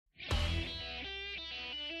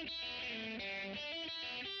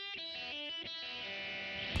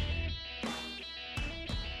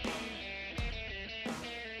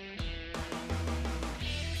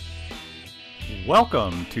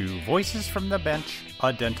Welcome to Voices from the Bench,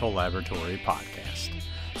 a dental laboratory podcast.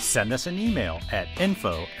 Send us an email at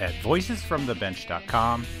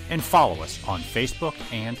info@voicesfromthebench.com and follow us on Facebook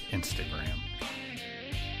and Instagram.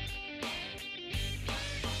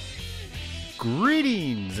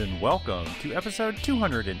 Greetings and welcome to episode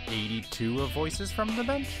 282 of Voices from the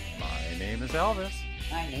Bench. My name is Elvis.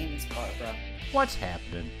 My name is Barbara. What's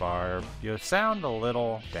happening, Barb? You sound a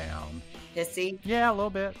little down. Pissy? Yeah, a little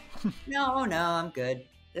bit. No, I'm good.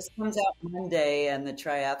 This comes out Monday and the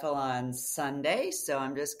triathlon's Sunday, so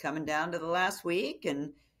I'm just coming down to the last week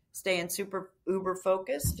and staying super uber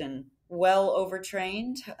focused and well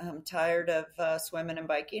overtrained. I'm tired of swimming and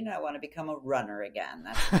biking. I want to become a runner again.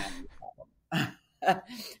 That's my problem.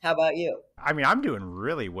 How about you? I mean, I'm doing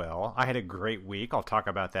really well. I had a great week. I'll talk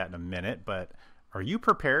about that in a minute, but are you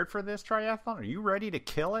prepared for this triathlon? Are you ready to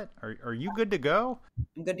kill it? Are you good to go?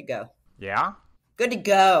 I'm good to go. Yeah? Good to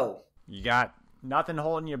go. You got nothing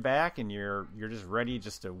holding you back and you're just ready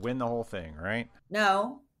just to win the whole thing, right?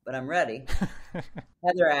 No, but I'm ready.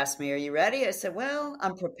 Heather asked me, are you ready? I said, well,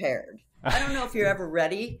 I'm prepared. I don't know if you're ever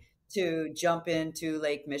ready to jump into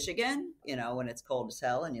Lake Michigan, when it's cold as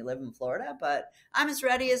hell and you live in Florida, but I'm as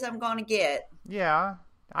ready as I'm going to get. Yeah.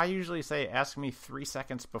 I usually say, ask me 3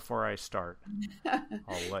 seconds before I start.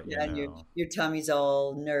 I'll let you know. And your tummy's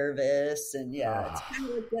all nervous. And it's kind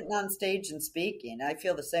of like getting on stage and speaking. I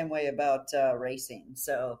feel the same way about racing.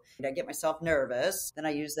 So I get myself nervous. Then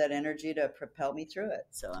I use that energy to propel me through it.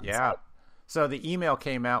 So I'm excited. So the email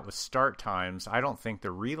came out with start times. I don't think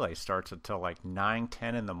the relay starts until like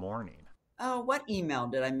 9-10 in the morning. Oh, what email?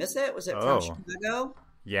 Did I miss it? Was it from Chicago?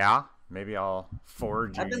 Yeah. Maybe I'll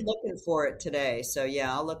forward you. I've been looking for it today, so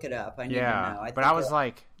I'll look it up. I need to know. But I was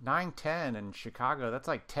like, 9:10 in Chicago, that's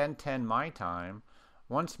like 10:10 my time.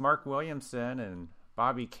 Once Mark Williamson and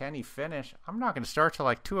Bobby Kenny finish, I'm not going to start till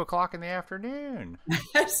like 2 o'clock in the afternoon.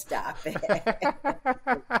 Stop it.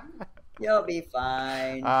 You'll be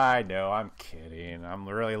fine. I know, I'm kidding. I'm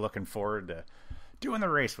really looking forward to doing the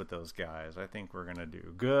race with those guys. I think we're going to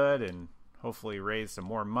do good and hopefully raise some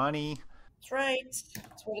more money. That's right.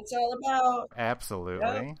 That's what it's all about.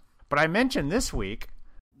 Absolutely. Yep. But I mentioned this week,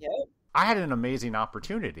 I had an amazing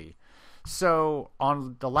opportunity. So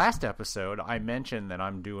on the last episode, I mentioned that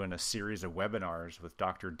I'm doing a series of webinars with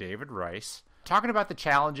Dr. David Rice, talking about the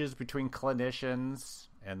challenges between clinicians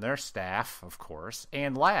and their staff, of course,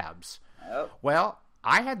 and labs. Yep. Well,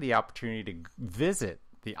 I had the opportunity to visit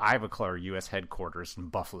the Ivoclar U.S. headquarters in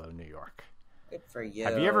Buffalo, New York. Good for you.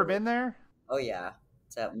 Have you ever been there? Oh, yeah.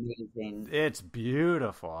 It's amazing. It's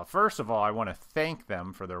beautiful. First of all, I want to thank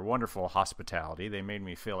them for their wonderful hospitality. They made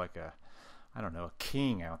me feel like a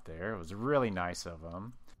king out there. It was really nice of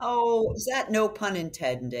them. Oh, is that no pun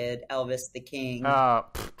intended, Elvis the King?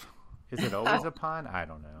 Is it always a pun? I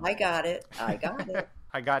don't know. I got it.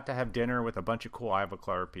 I got to have dinner with a bunch of cool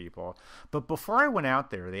Ivoclar people. But before I went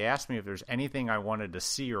out there, they asked me if there's anything I wanted to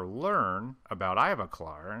see or learn about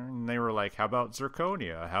Ivoclar. And they were like, how about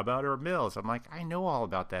zirconia? How about our mills? I'm like, I know all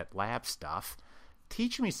about that lab stuff.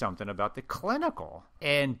 Teach me something about the clinical.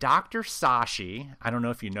 And Dr. Sashi, I don't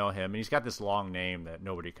know if you know him, and he's got this long name that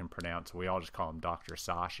nobody can pronounce. So we all just call him Dr.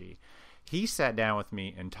 Sashi. He sat down with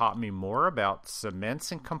me and taught me more about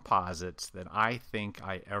cements and composites than I think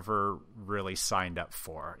I ever really signed up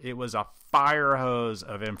for. It was a fire hose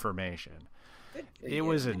of information. It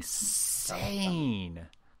was insane.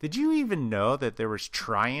 Did you even know that there was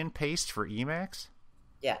try-in paste for Emacs?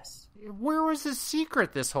 Yes. Where was the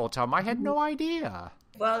secret this whole time? I had no idea.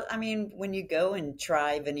 Well, I mean, when you go and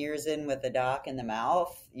try veneers in with the doc in the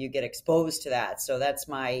mouth, you get exposed to that. So that's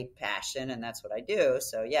my passion, and that's what I do.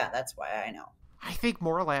 So, that's why I know. I think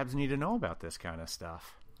more labs need to know about this kind of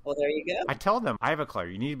stuff. Well, there you go. I tell them,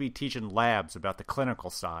 Ivoclar, you need to be teaching labs about the clinical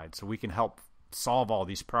side so we can help solve all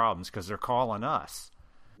these problems because they're calling us.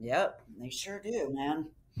 Yep, they sure do, man.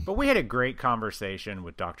 But we had a great conversation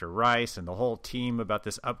with Dr. Rice and the whole team about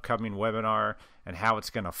this upcoming webinar and how it's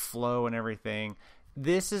going to flow and everything.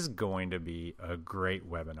 This is going to be a great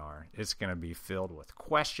webinar. It's going to be filled with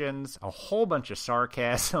questions, a whole bunch of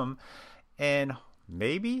sarcasm, and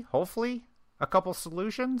maybe, hopefully, a couple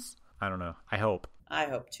solutions. I don't know. I hope. I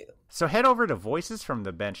hope too. So head over to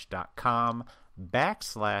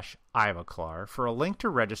voicesfromthebench.com/Ivoclar for a link to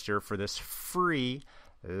register for this free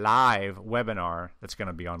live webinar that's going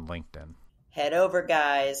to be on LinkedIn. Head over,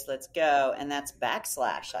 guys. Let's go. And that's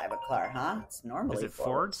 /Ivoclar, huh? It's normally Is it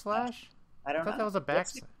forward slash? I don't know. I thought that was a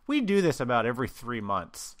backslash. We do this about every 3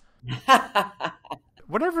 months.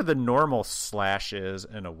 Whatever the normal slash is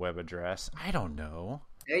in a web address, I don't know.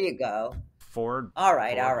 There you go. Ford. All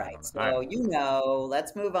right. I So,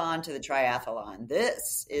 let's move on to the triathlon.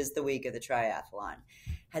 This is the week of the triathlon.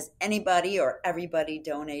 Has anybody or everybody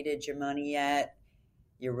donated your money yet?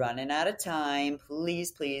 You're running out of time.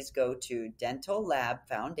 Please go to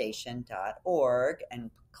dentallabfoundation.org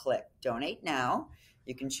and click Donate Now.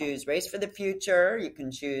 You can choose Race for the Future. You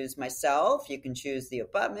can choose myself. You can choose the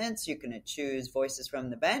Abutments. You can choose Voices from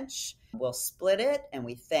the Bench. We'll split it, and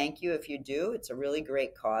we thank you if you do. It's a really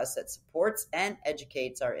great cause that supports and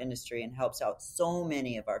educates our industry and helps out so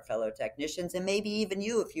many of our fellow technicians, and maybe even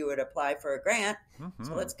you if you would apply for a grant. Mm-hmm.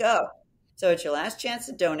 So let's go. So it's your last chance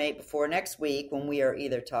to donate before next week when we are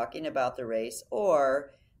either talking about the race or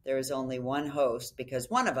there is only one host because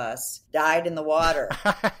one of us died in the water.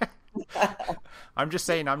 I'm just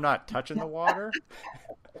saying I'm not touching the water.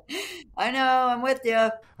 I know, I'm with you.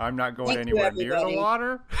 I'm not going anywhere near the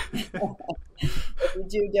water. If you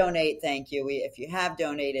do donate, thank you. If you have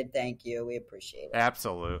donated, thank you. We appreciate it.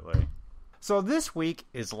 Absolutely. So this week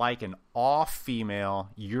is like an all-female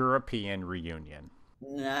European reunion.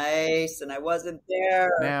 Nice, and I wasn't there.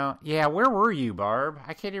 Now, yeah, where were you, Barb?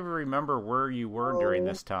 I can't even remember where you were during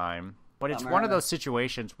this time. But it's one of those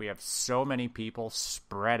situations we have so many people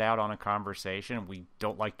spread out on a conversation we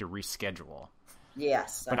don't like to reschedule.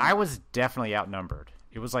 Yes. But I was definitely outnumbered.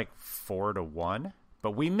 It was like 4-1.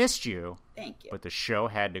 But we missed you. Thank you. But the show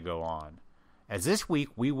had to go on. As this week,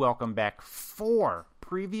 we welcome back 4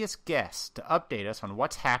 previous guests to update us on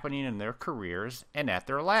what's happening in their careers and at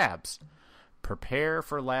their labs. Prepare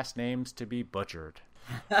for last names to be butchered.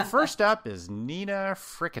 First up is Nina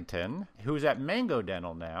Frketin, who's at Mango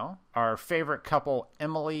Dental now. Our favorite couple,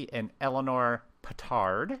 Emily and Eleanor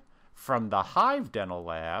Pittard, from the Hive Dental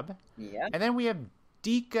Lab. Yeah. And then we have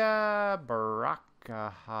Deepa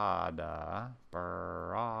Bharakhda.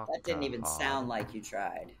 That didn't even sound like you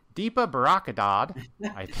tried. Deepa Bharakhda.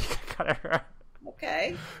 I think I got it right.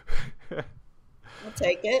 Okay. We'll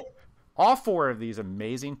take it. All 4 of these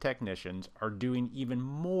amazing technicians are doing even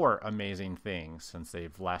more amazing things since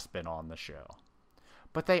they've last been on the show.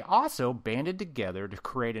 But they also banded together to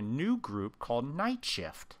create a new group called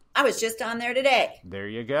Nightshift. I was just on there today. There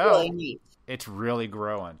you go. Really neat. It's really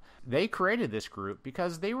growing. They created this group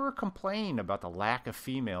because they were complaining about the lack of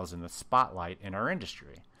females in the spotlight in our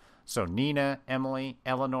industry. So Nina, Emily,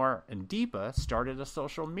 Eleanor, and Deepa started a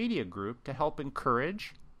social media group to help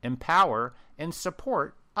encourage, empower, and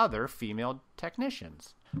support other female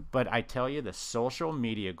technicians. But I tell you, the social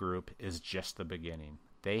media group is just the beginning.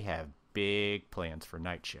 They have big plans for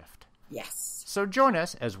Nightshift. Yes. So join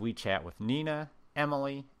us as we chat with Nina,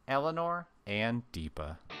 Emily, Eleanor, and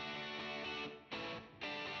Deepa.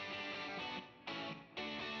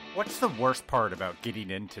 What's the worst part about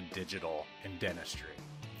getting into digital in dentistry?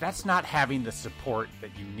 That's not having the support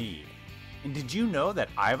that you need. And did you know that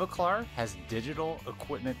Ivoclar has digital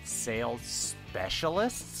equipment sales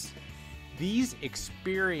specialists? These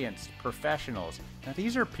experienced professionals, now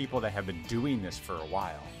these are people that have been doing this for a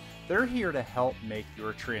while. They're here to help make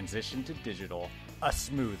your transition to digital a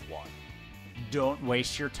smooth one. Don't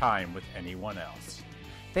waste your time with anyone else.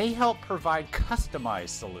 They help provide customized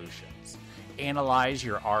solutions, analyze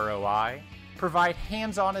your ROI, provide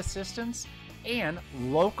hands-on assistance, and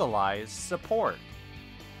localized support.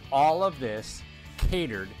 All of this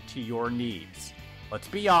catered to your needs. Let's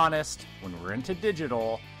be honest, when we're into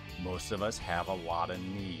digital, most of us have a lot of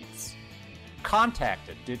needs. Contact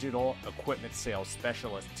a digital equipment sales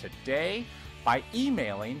specialist today by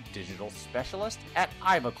emailing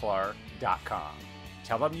digitalspecialist@ivoclar.com.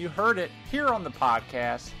 Tell them you heard it here on the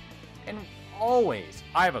podcast, and always,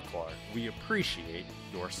 Ivoclar, we appreciate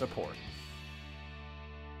your support.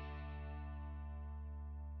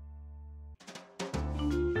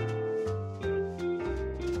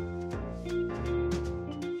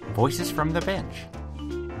 Voices from the Bench.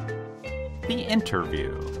 The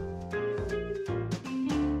interview.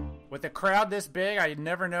 With a crowd this big, I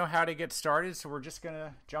never know how to get started, so we're just going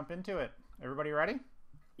to jump into it. Everybody ready?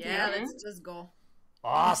 Yeah, let's just go.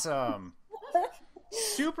 Awesome.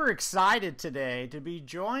 Super excited today to be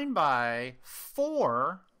joined by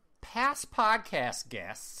 4 past podcast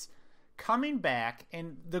guests coming back.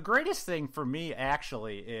 And the greatest thing for me,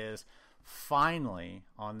 actually, is finally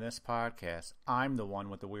on this podcast, I'm the one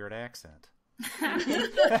with the weird accent.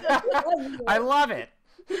 I love it.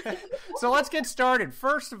 So let's get started.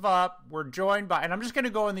 First of all, we're joined by, and I'm just going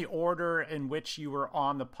to go in the order in which you were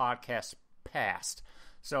on the podcast past.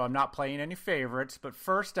 So I'm not playing any favorites, but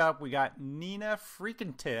first up, we got Nina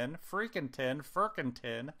Frketin.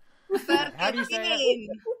 How do you say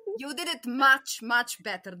it? You did it much, much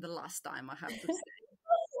better the last time, I have to say.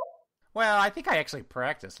 Well, I think I actually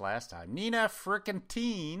practiced last time. Nina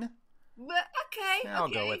Frketin. But okay, I'll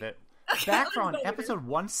go with it. Back from episode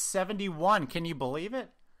 171. Can you believe it?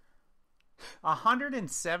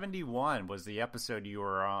 171 was the episode you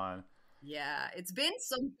were on. Yeah, it's been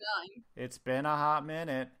some time. It's been a hot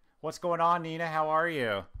minute. What's going on, Nina? How are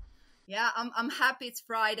you? Yeah, I'm happy it's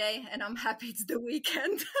Friday, and I'm happy it's the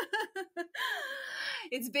weekend.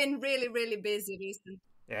 It's been really, really busy recently.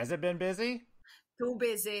 Has it been busy? Too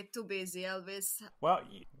busy, Elvis. Well,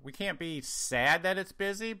 we can't be sad that it's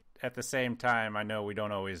busy. At the same time, I know we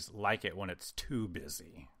don't always like it when it's too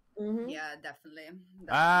busy. Mm-hmm. Yeah, definitely.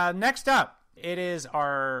 Next up, it is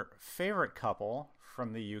our favorite couple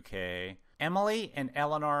from the UK, Emily and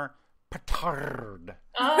Eleanor Pittard.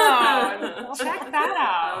 Oh, check that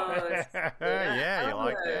out. Yeah, you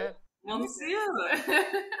like that? Monsieur.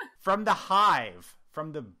 From the Hive,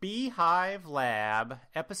 from the Beehive Lab,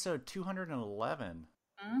 episode 211.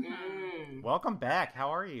 Mm-hmm. Welcome back.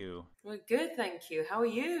 How are you? Well, good, thank you. How are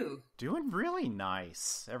you? Doing really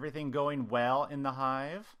nice. Everything going well in the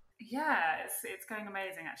Hive? Yeah, it's going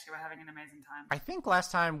amazing, actually. We're having an amazing time. I think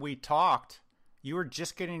last time we talked, you were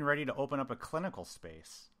just getting ready to open up a clinical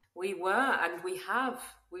space. We were, and we're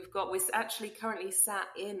actually currently sat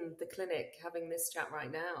in the clinic having this chat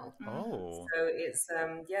right now. Oh. So it's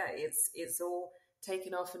it's all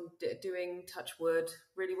taken off and doing, touch wood,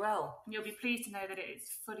 really well. You'll be pleased to know that it is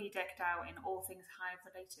fully decked out in all things hive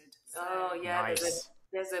related. So. Oh yeah, nice.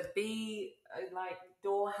 There's a bee like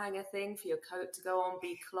door hanger thing for your coat to go on,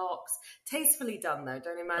 bee clocks. Tastefully done though.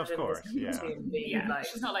 Don't imagine. Of course, this yeah. bee, Yeah, like...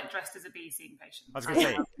 she's not like dressed as a bee seeing patients. I was going to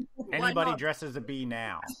say, anybody not? dressed as a bee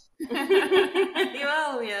now?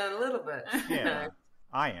 Well, yeah, a little bit. Yeah,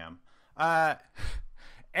 I am.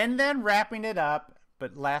 And then wrapping it up,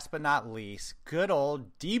 but last but not least, good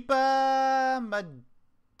old Deepa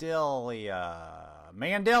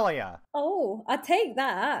Mandilia. Oh, I take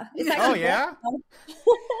that. It's Oh, yeah?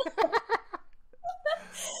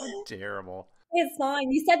 Terrible. It's fine.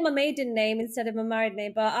 You said my maiden name instead of my married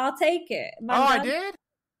name, but I'll take it. Oh, I did?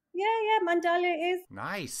 Yeah, Mandalia is.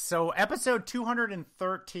 Nice. So episode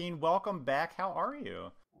 213, welcome back. How are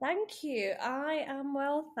you? Thank you. I am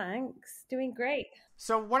well, thanks. Doing great.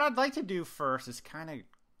 So what I'd like to do first is kind of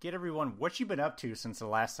get everyone what you've been up to since the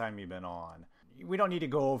last time you've been on. We don't need to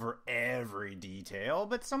go over every detail,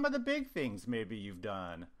 but some of the big things maybe you've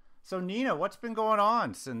done. So Nina, what's been going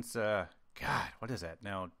on since, God, what is that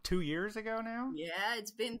now? 2 years ago now? Yeah, it's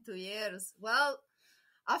been 2 years. Well,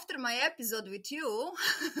 after my episode with you,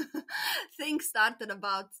 things started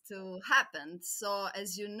about to happen. So,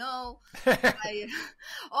 as you know,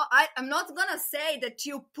 I'm not going to say that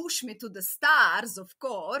you pushed me to the stars, of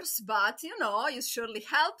course, but, you know, you surely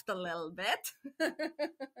helped a little bit.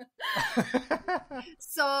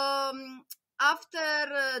 So,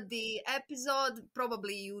 after the episode,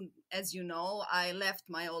 probably you, as you know, I left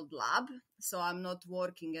my old lab. So, I'm not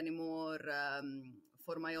working anymore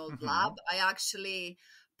for my old lab. I actually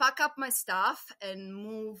pack up my stuff and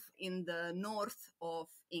move in the north of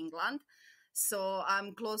England. So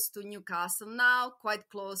I'm close to Newcastle now, quite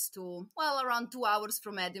close to, well, around 2 hours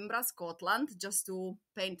from Edinburgh, Scotland, just to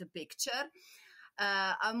paint a picture.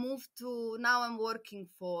 I moved to, now I'm working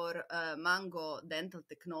for Mango Dental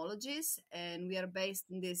Technologies, and we are based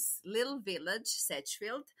in this little village,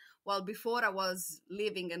 Sedgefield, while before I was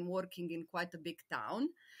living and working in quite a big town.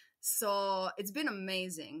 So it's been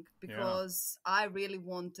amazing because I really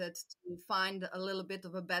wanted to find a little bit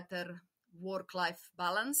of a better work-life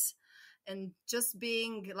balance, and just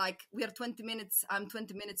being like, I'm 20 minutes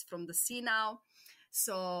from the sea now.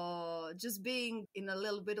 So just being in a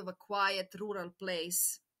little bit of a quiet rural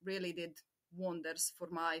place really did wonders for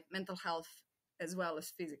my mental health as well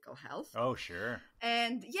as physical health. Oh, sure.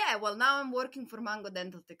 And yeah, well, now I'm working for Mango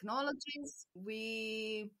Dental Technologies.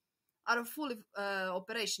 We are a fully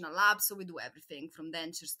operational lab, so we do everything from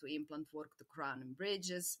dentures to implant work to crown and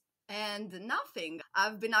bridges. And nothing.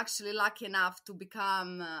 I've been actually lucky enough to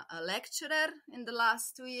become a lecturer in the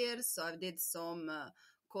last 2 years. So I did some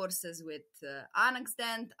courses with Annex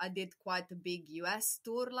Dent. I did quite a big US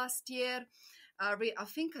tour last year. I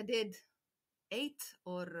think I did 8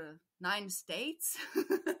 or 9 states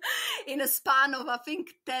in a span of,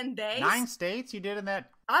 10 days. 9 states you did in that?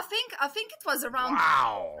 I think it was around.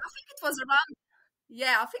 Wow. I think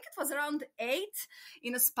it was around 8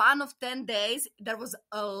 in a span of 10 days. There was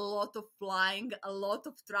a lot of flying, a lot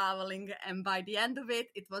of traveling, and by the end of it,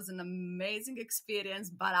 it was an amazing experience.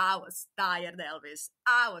 But I was tired, Elvis.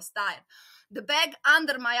 I was tired. The bag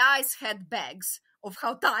under my eyes had bags of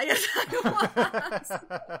how tired I was.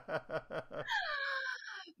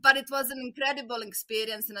 But it was an incredible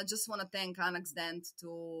experience, and I just want to thank Annex Dent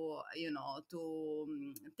to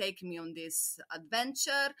take me on this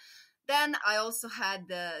adventure. Then I also had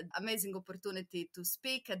the amazing opportunity to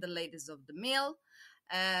speak at the Ladies of the Mill.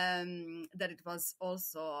 That it was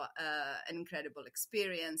also an incredible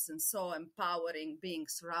experience and so empowering being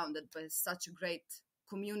surrounded by such a great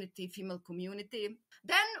community, female community.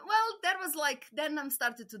 Then, well, there was then I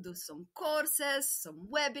started to do some courses, some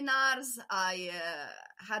webinars. I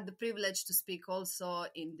had the privilege to speak also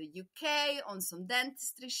in the UK on some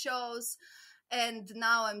dentistry shows. And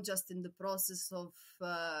now I'm just in the process of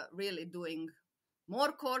really doing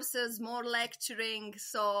more courses, more lecturing.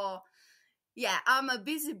 So yeah, I'm a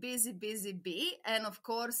busy bee. And of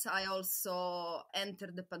course, I also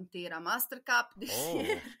entered the Pantera Master Cup this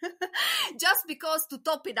year. Just because to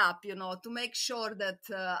top it up, to make sure that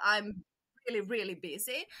I'm really, really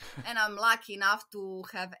busy. And I'm lucky enough to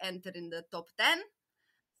have entered in the top 10.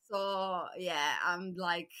 So yeah, I'm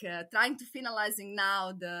trying to finalizing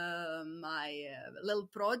now my little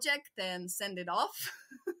project and send it off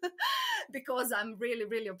because I'm really,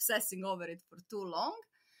 really obsessing over it for too long.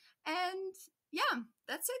 And yeah,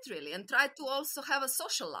 that's it really. And try to also have a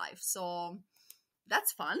social life. So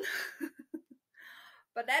that's fun.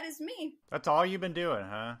 But that is me. That's all you've been doing,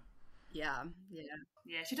 huh? Yeah.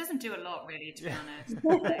 Yeah, she doesn't do a lot, really, to be honest.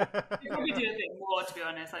 She probably do a bit more, to be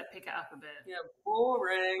honest, pick it up a bit. Yeah,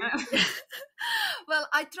 boring. Well,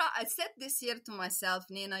 I said this year to myself,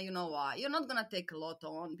 Nina, you know what? You're not going to take a lot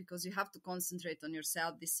on because you have to concentrate on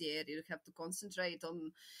yourself this year. You have to concentrate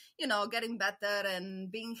on, getting better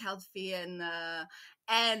and being healthy. And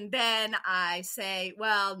then I say,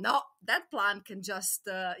 well, no, that plan can just,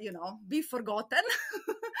 be forgotten.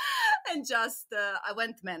 And just, I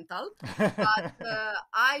went mental. But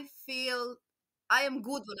I feel I am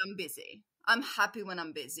good when I'm busy. I'm happy when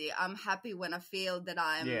I'm busy. I'm happy when I feel that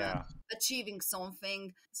I'm achieving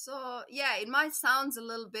something. So, yeah, it might sound a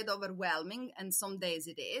little bit overwhelming, and some days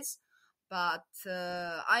it is, but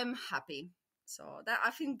I'm happy. So I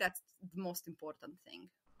think that's the most important thing.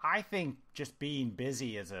 I think just being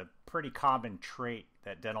busy is a pretty common trait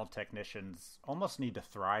that dental technicians almost need to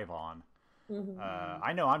thrive on. Mm-hmm.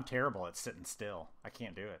 I know I'm terrible at sitting still. I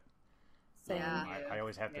can't do it. I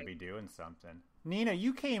always have to be doing something. Nina,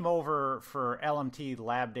 you came over for LMT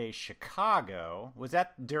Lab Day Chicago. Was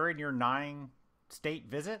that during your 9-state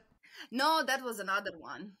visit? No, that was another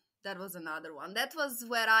one. That was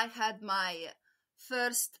where I had my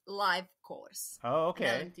first live course. Oh,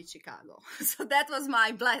 okay. In LMT Chicago. So that was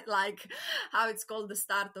my, how it's called, the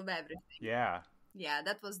start of everything. Yeah. Yeah,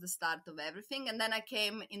 that was the start of everything. And then I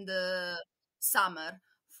came in the summer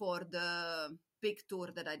for the big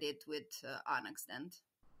tour that I did with Annex Dent.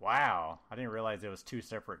 Wow. I didn't realize it was 2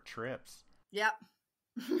 separate trips. Yeah.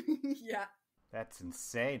 Yeah. That's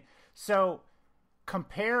insane. So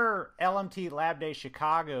compare LMT Lab Day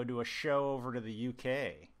Chicago to a show over to the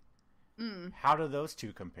UK. How do those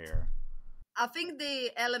two compare? I think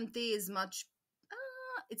the LMT is much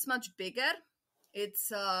bigger.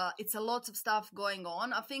 It's a lot of stuff going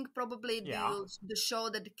on. I think probably the show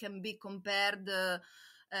that can be compared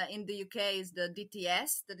in the UK is the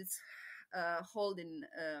DTS that is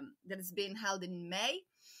that is being held in May,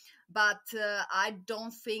 but I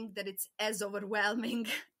don't think that it's as overwhelming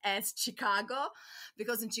as Chicago,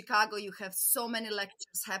 because in Chicago you have so many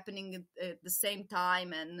lectures happening at the same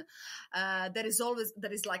time, and there is a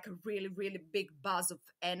really, really big buzz of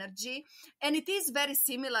energy, and it is very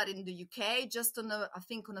similar in the UK, just on a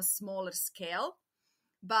smaller scale,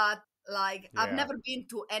 but I've never been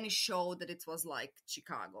to any show that it was like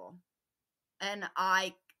Chicago, and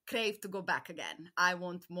I crave to go back again. I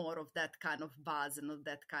want more of that kind of buzz and of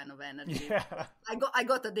that kind of energy. Yeah. I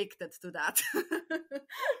got addicted to that.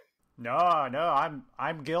 No,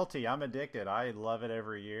 I'm guilty. I'm addicted. I love it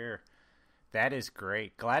every year. That is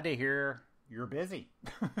great. Glad to hear you're busy.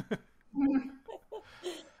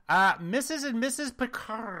 Mrs. and Mrs.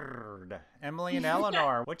 Pittard, Emily and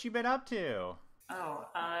Eleanor, what you been up to? Oh,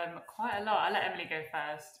 quite a lot. I'll let Emily go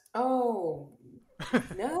first. Oh,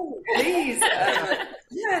 no, please.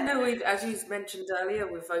 We've, as you mentioned earlier,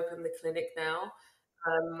 we've opened the clinic now.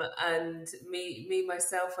 And me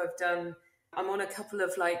myself, I'm on a couple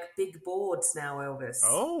of big boards now, Elvis.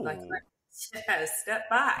 Oh. Step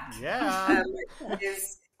back. Yeah.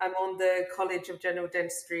 I'm on the College of General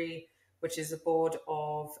Dentistry, which is a board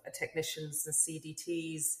of technicians and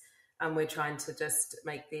CDTs, and we're trying to just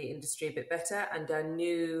make the industry a bit better. And our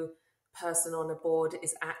new person on the board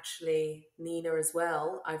is actually Nina as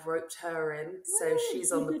well. I've roped her in, so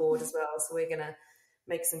she's on the board as well. So we're going to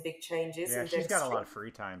make some big changes. Yeah, she's got a lot of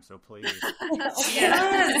free time, so please.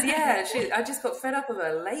 I just got fed up of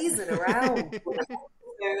her lazing around. So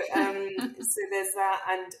there's that,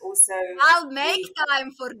 and also I'll make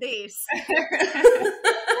time for this.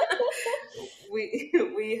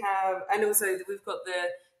 we have, and also we've got the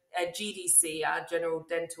GDC, our General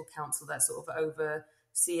Dental Council, that sort of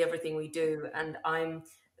oversee everything we do. And I'm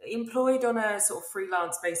employed on a sort of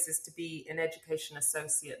freelance basis to be an education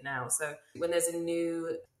associate now. So when there's a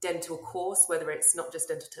new dental course, whether it's not just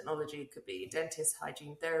dental technology, it could be dentist,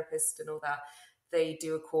 hygiene therapist and all that, they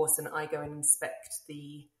do a course and I go and inspect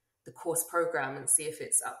the course program and see if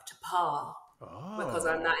it's up to par. Oh, because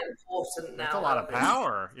I'm that important now. That's a lot of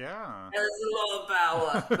power. Yeah, there's a lot of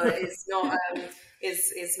power, but it's not.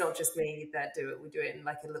 It's not just me that do it. We do it in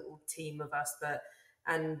like a little team of us. But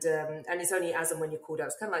and it's only as and when you're called out.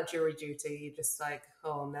 It's kind of like jury duty. You're just like,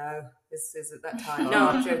 oh no, this is at that time. No,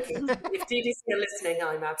 I'm joking. If GDC are listening,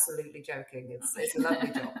 I'm absolutely joking. It's a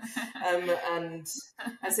lovely job. And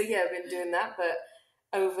so yeah, I've been doing that, but.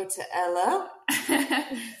 Over to Ella.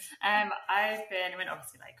 I've been,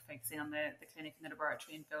 obviously focusing on the clinic and the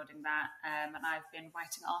laboratory and building that. And I've been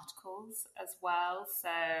writing articles as well.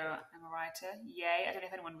 So I'm a writer. Yay. I don't know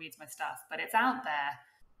if anyone reads my stuff, but it's out there.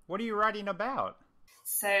 What are you writing about?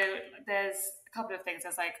 So there's a couple of things.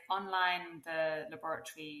 There's online, the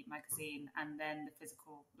laboratory magazine, and then the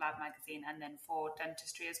physical lab magazine, and then for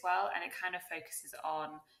dentistry as well. And it kind of focuses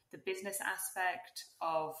on the business aspect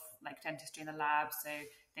of dentistry in the lab. So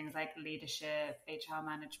things like leadership, HR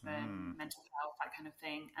management, mental health, that kind of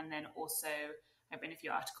thing. And then also I've written a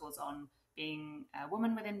few articles on being a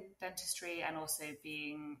woman within dentistry and also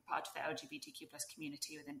being part of the LGBTQ plus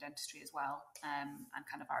community within dentistry as well, and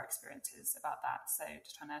kind of our experiences about that. So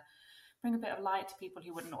just trying to bring a bit of light to people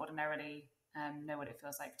who wouldn't ordinarily know what it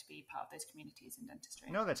feels like to be part of those communities in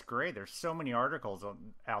dentistry. No, that's great. There's so many articles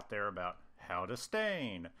out there about how to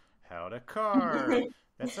stain, how to carve.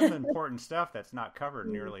 That's some important stuff that's not covered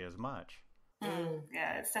nearly as much.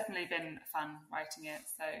 Yeah, it's definitely been fun writing it.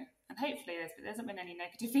 So, and hopefully there hasn't been any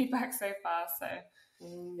negative feedback so far. So,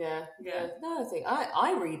 yeah. No, I think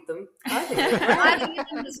I read them. I think I read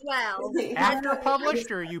them as well. After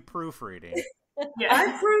published, or are you proofreading? Yeah.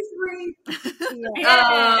 I proofread.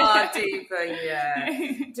 Ah, Deepa, yeah.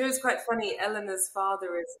 It was quite funny. Eleanor's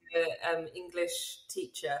father is an English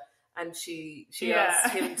teacher, and she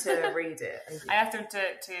asked him to read it. And I asked him to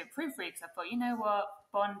proofread because I thought, you know what,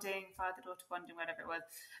 bonding, father-daughter bonding, whatever it was.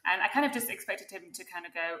 And I kind of just expected him to kind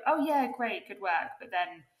of go, oh yeah, great, good work. But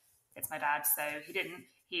then it's my dad, so he didn't.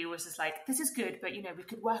 He was just like, this is good, but, we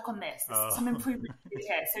could work on this. There's some improvement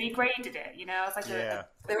here. So he graded it, I was like a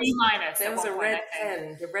B minus. There was a red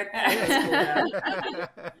pen. The red pen was called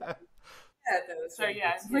out. So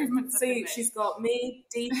improvements. See, she's got me,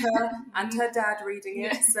 Deepa, and her dad reading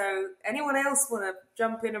it. So anyone else want to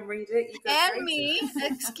jump in and read it? And me,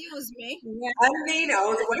 excuse me. And Nina, I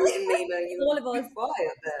was waiting, Nina. All of us.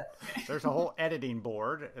 Quiet there. There's a whole editing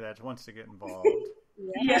board that wants to get involved.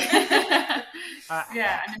 Yeah,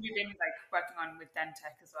 and then we've been working on with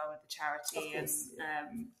Dentech as well with the charity, and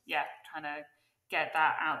trying to get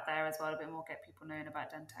that out there as well a bit more, get people knowing about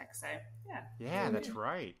Dentech. So yeah, that's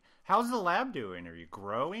right. How's the lab doing? Are you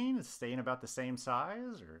growing? Is it staying about the same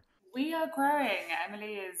size, or? We are growing.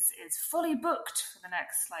 Emily is fully booked for the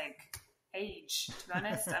next age, to be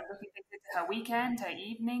honest. I'm looking at her weekend, her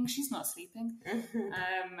evening. She's not sleeping. So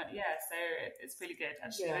it's really good,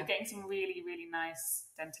 actually. We're getting some really, really nice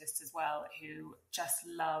dentists as well who just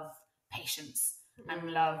love patients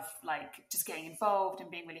and love just getting involved and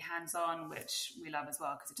being really hands-on, which we love as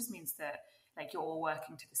well, because it just means that you're all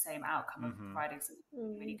working to the same outcome of providing something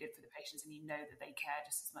really good for the patients, and that they care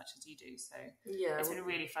just as much as you do. So it's been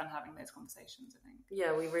really fun having those conversations, I think.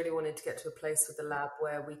 Yeah, we really wanted to get to a place with the lab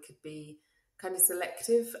where we could be kind of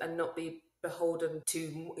selective and not be beholden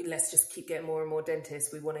to let's just keep getting more and more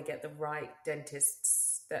dentists. We want to get the right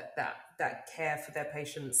dentists that care for their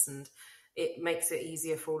patients, and it makes it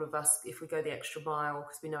easier for all of us if we go the extra mile,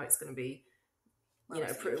 because we know it's going to be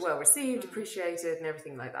well received, appreciated, and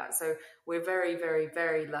everything like that. So we're very, very,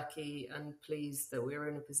 very lucky and pleased that we're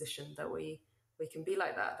in a position that we can be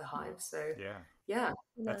like that at the Hive. So yeah,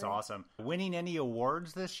 that's awesome. Winning any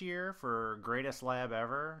awards this year for greatest lab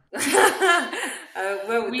ever?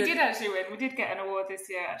 We did actually win. We did get an award this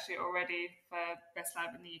year actually already for best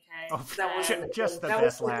lab in the UK. Oh, that was just the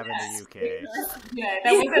best lab in the UK. Yeah,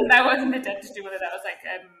 that wasn't the dentistry one. That was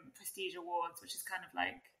prestige awards, which is kind of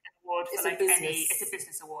an award for it's a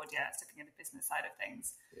business award. It's looking at the business side of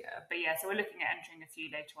things. But so we're looking at entering a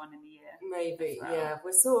few later on in the year. Maybe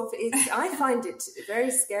we're sort of I find it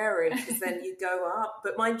very scary because then you go up,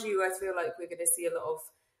 but mind you, I feel like we're going to see a lot of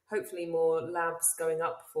hopefully more labs going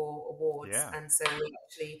up for awards, and so we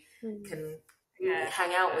actually can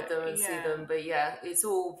hang out with them and see them. But yeah, it's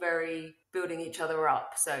all very building each other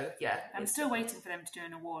up. So yeah, I'm still waiting for them to do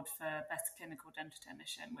an award for Best Clinical Dental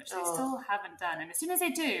Technician, which they still haven't done. And as soon as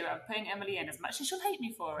they do, I'm putting Emily in, as much as she'll hate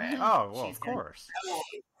me for it. Oh, well, of course.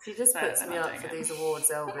 She just puts me up for these awards,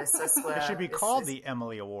 Elvis, I swear. It should be called the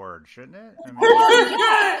Emily Award, shouldn't it? I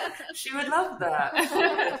mean, she would love that.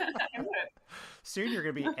 Soon you're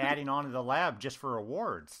going to be adding on to the lab just for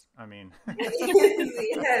awards. I mean...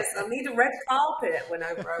 Yes, I'll need a red carpet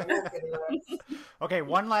whenever I walk in. Okay,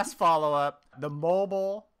 one last follow-up. The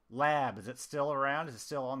mobile lab, is it still around? Is it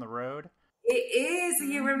still on the road? It is,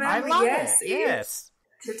 you remember? I love yes, it. Yes.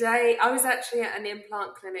 Today, I was actually at an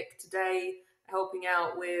implant clinic today helping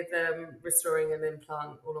out with restoring an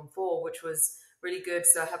implant all on 4, which was really good.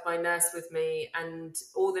 So I had my nurse with me and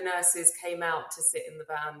all the nurses came out to sit in the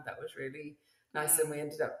van. That was really nice, and we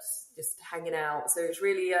ended up just hanging out. So it's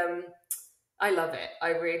really, I love it.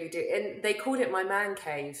 I really do. And they called it my man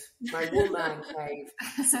cave, my woman cave,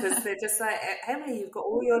 because they're just like, Emily, you've got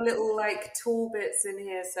all your little like tool bits in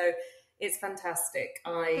here. So it's fantastic.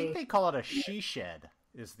 I think they call it a she shed.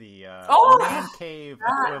 Is the man cave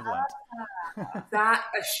equivalent. That,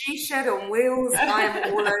 a she shed on wheels, I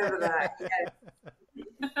am all over that.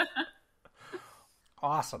 Yes.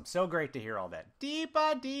 Awesome. So great to hear all that.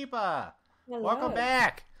 Deepa. Hello. Welcome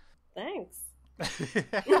back. Thanks.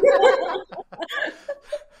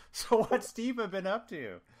 So what's Deepa been up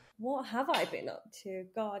to? What have I been up to?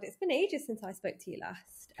 God, it's been ages since I spoke to you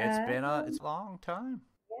last. It's been a long time.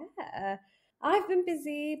 Yeah. I've been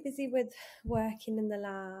busy with working in the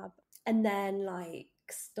lab and then like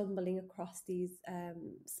stumbling across these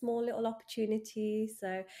small little opportunities.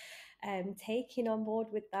 So taking on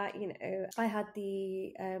board with that, you know, I had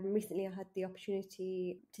the recently I had the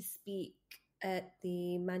opportunity to speak at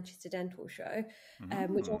the Manchester Dental Show,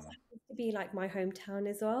 which also happens to be like my hometown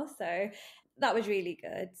as well. So that was really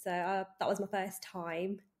good. So that was my first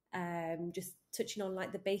time just touching on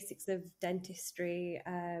like the basics of dentistry.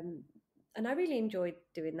 And I really enjoyed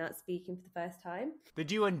doing that, speaking for the first time.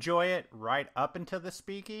 Did you enjoy it right up until the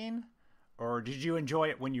speaking? Or did you enjoy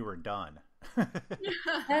it when you were done?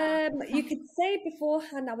 You could say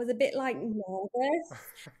beforehand I was a bit like nervous.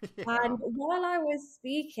 Yeah. And while I was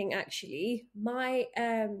speaking, actually, my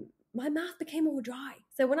mouth became all dry.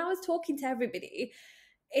 So when I was talking to everybody,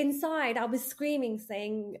 inside I was screaming,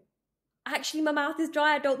 saying, actually, my mouth is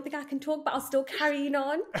dry. I don't think I can talk, but I'll still carrying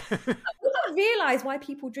on. I don't realise why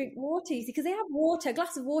people drink water, you see, because they have water, a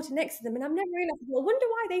glass of water next to them, and I've never realised, I wonder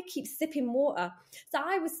why they keep sipping water. So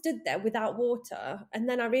I was stood there without water, and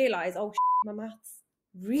then I realised, oh, my mouth's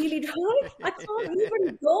really dry. I can't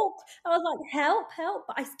even gulp. I was like, help,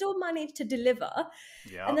 but I still managed to deliver.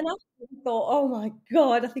 Yep. And then I thought, oh my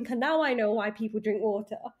God, I think now I know why people drink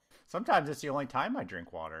water. Sometimes it's the only time I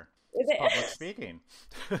drink water. It's public speaking.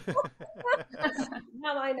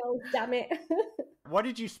 Now I know, damn it. What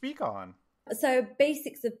did you speak on? So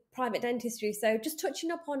basics of private dentistry. So just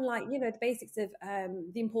touching up on like, you know, the basics of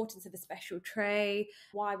the importance of a special tray,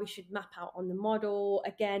 why we should map out on the model.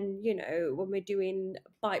 Again, you know, when we're doing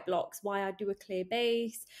bite blocks, why I do a clear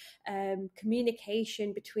base,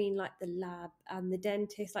 communication between like the lab and the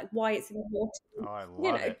dentist, like why it's important. Oh, I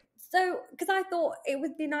love it. So, because I thought it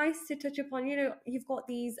would be nice to touch upon, you know, you've got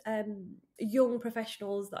these young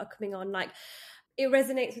professionals that are coming on, like, it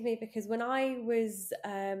resonates with me because when I was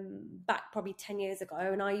back probably 10 years ago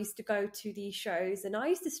and I used to go to these shows and I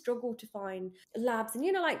used to struggle to find labs and,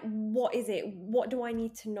 you know, like, what is it? What do I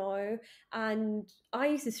need to know? And I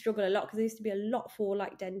used to struggle a lot because there used to be a lot for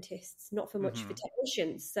like dentists, not for much for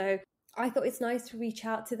technicians. So I thought it's nice to reach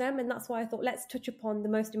out to them. And that's why I thought, let's touch upon the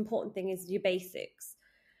most important thing is your basics.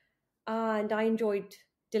 And I enjoyed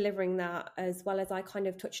delivering that, as well as I kind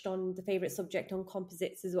of touched on the favorite subject on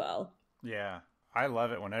composites as well. Yeah, I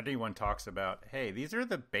love it when anyone talks about, hey, these are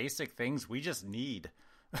the basic things we just need.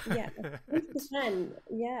 Yeah, 100%.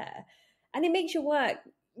 Yeah. And it makes your work,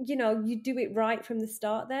 you know, you do it right from the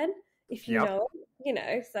start then, if you know, you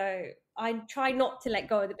know, so I try not to let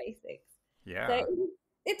go of the basics. Yeah. So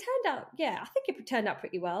it turned out, I think it turned out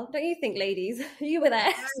pretty well. Don't you think, ladies? You were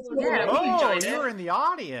there. Yeah, we enjoyed it. You were in the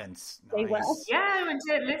audience. They were. Yeah, we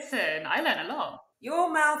did. Listen, I learned a lot.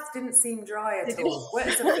 Your mouth didn't seem dry at all. Wet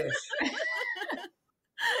as a fish.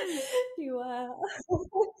 You were.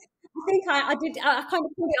 I think I did. I kind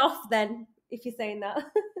of pulled it off then, if you're saying that.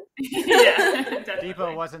 Yeah.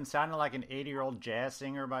 Deepa wasn't sounding like an 80-year-old jazz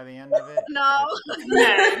singer by the end of it. No,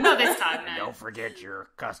 not this time. No. Don't forget your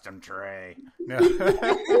custom tray. No.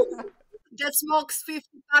 That smokes 50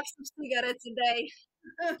 packs of cigarettes a day.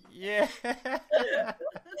 Yeah.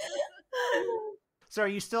 So are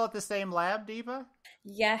you still at the same lab, Deepa?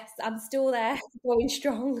 Yes, I'm still there, going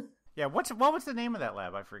strong. Yeah, what was the name of that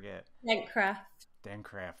lab? I forget. Denkcraft.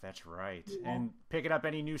 Denkcraft, that's right. Yeah. And picking up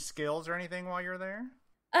any new skills or anything while you're there?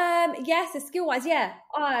 Yes, skill-wise, yeah.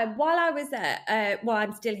 While I was there, well,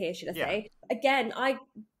 I'm still here, should I say. Again, I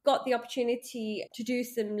got the opportunity to do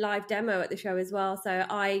some live demo at the show as well. So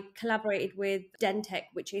I collaborated with Dentech,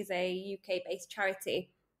 which is a UK-based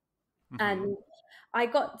charity. Mm-hmm. And I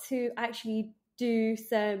got to actually do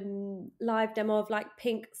some live demo of like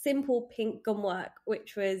simple pink gum work,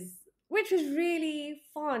 which was really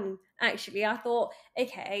fun, actually. I thought,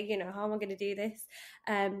 okay, how am I going to do this?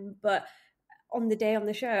 But on the day on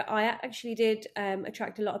the show, I actually did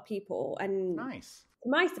attract a lot of people, and nice. To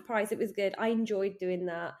my surprise, it was good. I enjoyed doing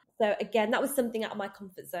that. So again, that was something out of my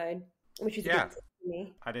comfort zone, which was good for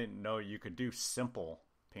me. I didn't know you could do simple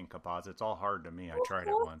pink composites. It's all hard to me. I tried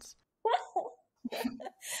it once.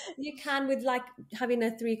 You can, with like having a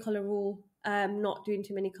 3-color rule, not doing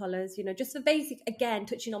too many colors, just for basic, again,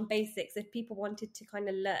 touching on basics. If people wanted to kind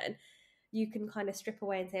of learn, you can kind of strip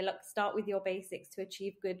away and say, look, start with your basics to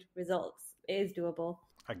achieve good results. It is doable.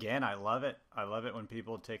 Again, I love it. I love it when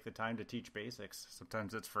people take the time to teach basics.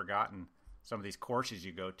 Sometimes it's forgotten. Some of these courses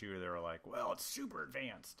you go to, they're like, well, it's super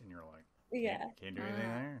advanced. And you're like, can't do anything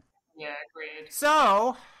there. Yeah, agreed.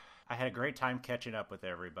 So I had a great time catching up with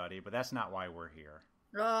everybody, but that's not why we're here.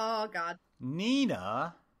 Oh, God.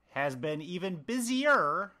 Nina has been even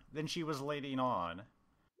busier than she was letting on.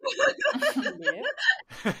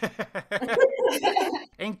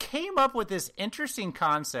 And came up with this interesting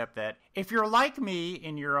concept that if you're like me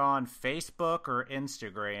and you're on Facebook or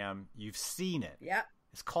Instagram, you've seen it. Yeah.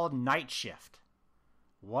 It's called Nightshift.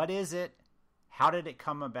 What is it? How did it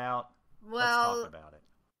come about? Well, let's talk about it.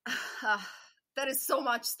 There is so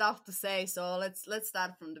much stuff to say, so let's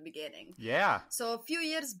start from the beginning. Yeah. So a few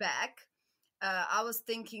years back, I was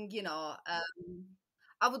thinking,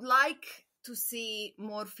 I would like to see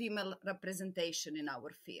more female representation in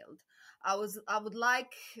our field. I would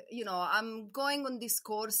like, I'm going on these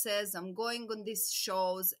courses, I'm going on these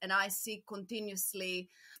shows, and I see continuously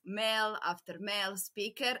male after male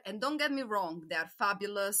speaker. And don't get me wrong, they are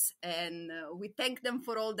fabulous, and we thank them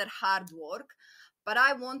for all their hard work. But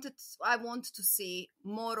I want to see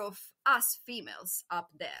more of us females up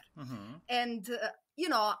there. Mm-hmm. And,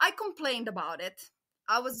 I complained about it.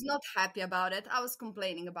 I was not happy about it. I was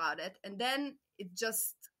complaining about it. And then it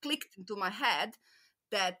just clicked into my head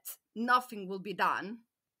that nothing will be done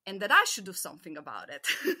and that I should do something about it.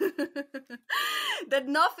 That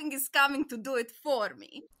nothing is coming to do it for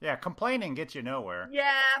me. Yeah, complaining gets you nowhere.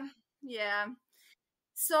 Yeah.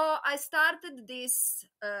 So I started this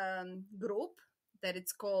group that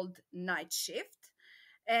it's called Nightshift,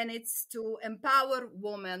 and it's to empower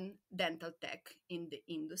women dental tech in the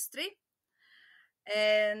industry.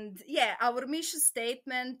 And our mission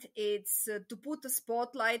statement is to put a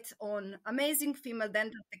spotlight on amazing female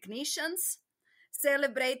dental technicians,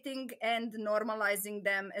 celebrating and normalizing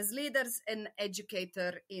them as leaders and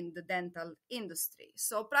educators in the dental industry.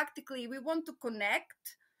 So practically, we want to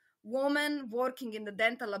connect women working in the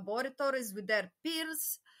dental laboratories with their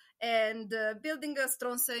peers and building a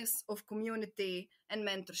strong sense of community and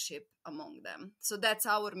mentorship among them. So that's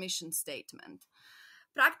our mission statement.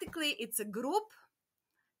 Practically, it's a group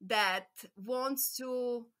that wants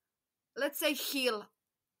to, let's say, heal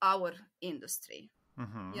our industry.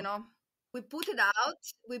 Mm-hmm. We put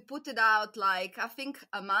it out like, I think,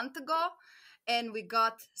 a month ago, and we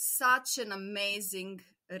got such an amazing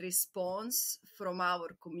response from our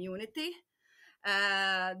community.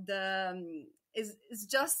 It's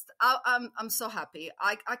just, I'm so happy.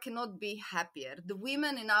 I cannot be happier. The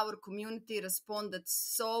women in our community responded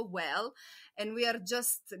so well, and we are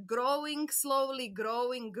just growing, slowly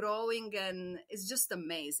growing, and it's just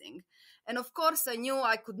amazing. And of course, I knew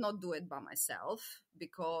I could not do it by myself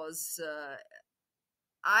because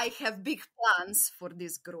I have big plans for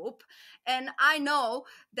this group, and I know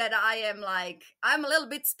that I'm a little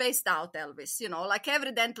bit spaced out, Elvis, like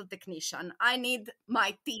every dental technician. I need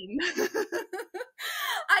my team.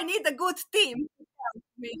 I need a good team to help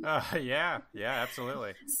me. Yeah,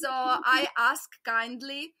 absolutely. So I ask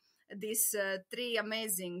kindly these 3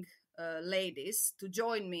 amazing ladies to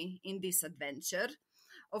join me in this adventure.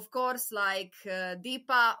 Of course, like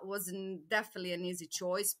Deepa wasn't definitely an easy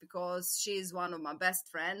choice because she's one of my best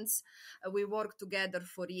friends. We worked together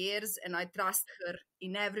for years and I trust her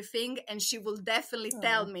in everything. And she will definitely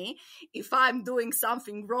tell me if I'm doing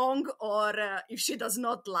something wrong or if she does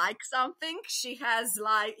not like something. She has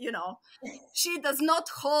like, she does not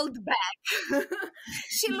hold back.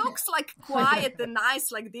 She looks like quiet and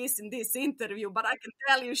nice like this in this interview, but I can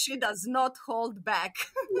tell you she does not hold back.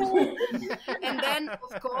 And then,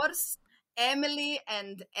 of course, Emily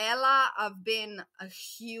and Ella, I've been a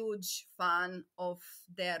huge fan of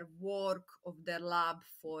their work, of their lab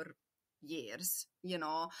for years.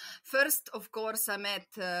 First, of course, I met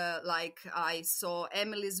I saw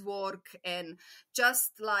Emily's work, and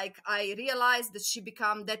just like I realized that she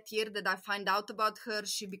became, that year that I find out about her,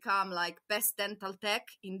 she became like best dental tech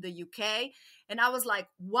in the UK, and I was like,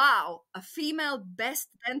 wow, a female best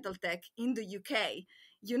dental tech in the UK,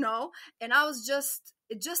 and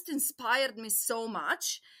it just inspired me so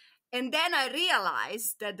much. And then I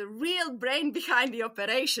realized that the real brain behind the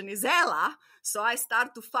operation is Ella. So I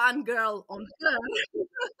start to fangirl on her.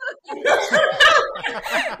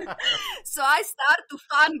 So I start to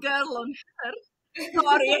fangirl on her.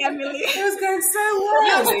 Sorry, Emily. It was going so well.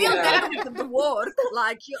 You're still there with the work.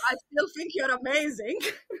 Like, I still think you're amazing.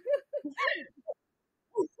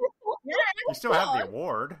 You still have the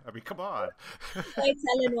award. I mean, come on. Thanks,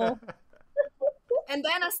 Eleanor. And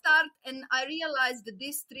then I realized that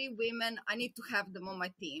these three women, I need to have them on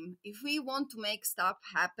my team. If we want to make stuff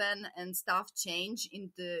happen and stuff change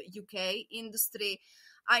in the UK industry,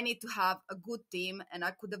 I need to have a good team. And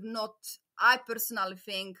I personally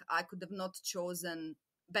think I could have not chosen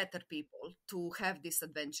better people to have this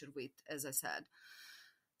adventure with, as I said.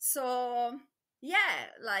 So yeah,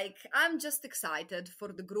 like I'm just excited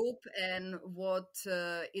for the group and what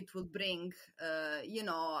it will bring.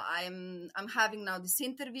 I'm having now this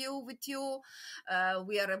interview with you.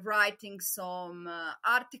 We are writing some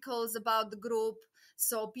articles about the group,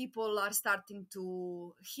 so people are starting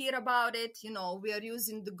to hear about it. We are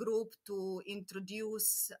using the group to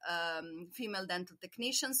introduce female dental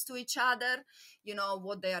technicians to each other,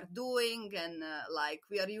 what they are doing, and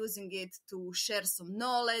we are using it to share some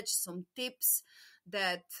knowledge, some tips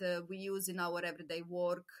that we use in our everyday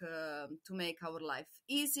work to make our life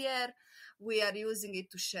easier. We are using it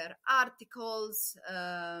to share articles,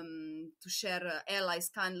 to share. Ella is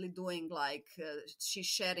kindly doing she's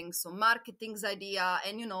sharing some marketing idea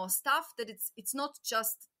and stuff that it's not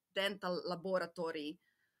just dental laboratory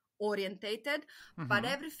orientated, but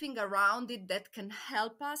everything around it that can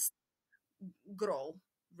help us grow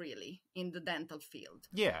really in the dental field.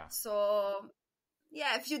 Yeah. So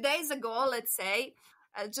yeah, a few days ago, let's say,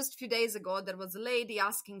 just a few days ago, there was a lady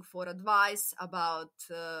asking for advice about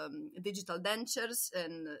digital dentures,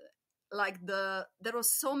 and there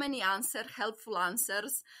was so many helpful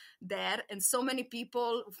answers there, and so many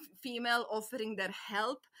people, female, offering their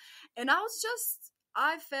help, and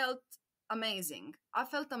I felt amazing. I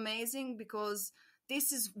felt amazing because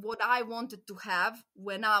this is what I wanted to have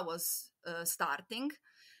when I was starting,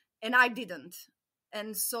 and I didn't.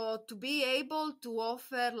 And so to be able to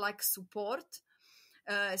offer support,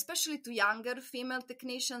 especially to younger female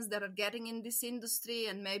technicians that are getting in this industry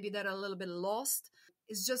and maybe they're a little bit lost,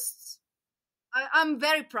 is just, I'm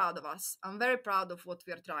very proud of us. I'm very proud of what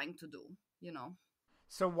we are trying to do,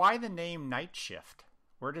 So why the name Nightshift?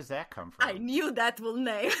 Where does that come from? I knew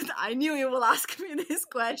I knew you will ask me this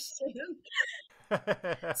question.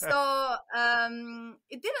 So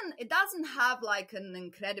it doesn't have an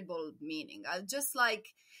incredible meaning. I just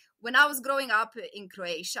when I was growing up in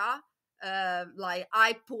Croatia,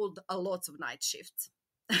 I pulled a lot of night shifts.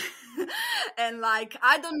 And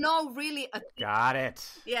I don't know really got it.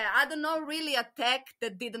 Yeah, I don't know really a tech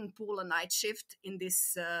that didn't pull a night shift in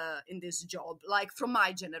this job, from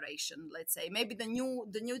my generation, let's say. Maybe the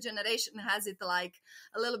new generation has it a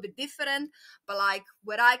little bit different, but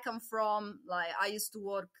where I come from, I used to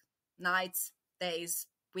work nights, days,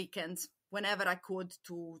 weekends, whenever I could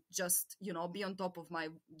to just, be on top of my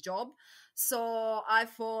job. So I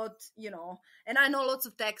thought, and I know lots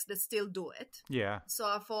of techs that still do it. Yeah. So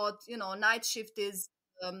I thought, night shift is,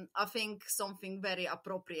 I think, something very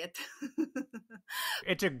appropriate.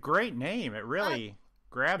 It's a great name. It really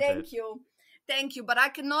grabs it. Thank you. But I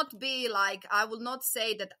cannot be I will not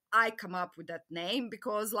say that I come up with that name,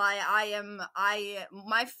 because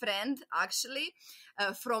my friend actually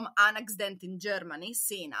from Annexdent in Germany,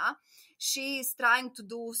 Sina, she is trying to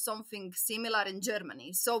do something similar in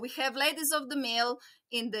Germany. So we have Ladies of the Mill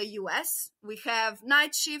in the US, we have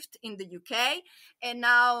Nightshift in the UK, and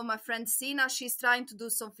now my friend Sina, she's trying to do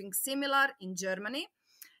something similar in Germany.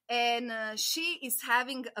 and she is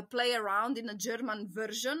having a play around in a German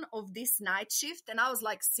version of this Nightshift. And I was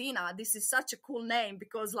like, Sina, this is such a cool name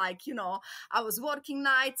because, like, you know, I was working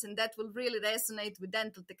nights and that will really resonate with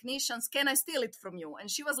dental technicians. Can I steal it from you?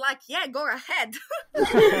 And she was like, yeah, go ahead.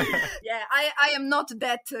 Yeah, I am not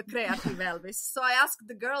that creative, Elvis. So I asked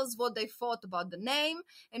the girls what they thought about the name,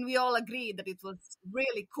 and we all agreed that it was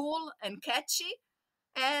really cool and catchy.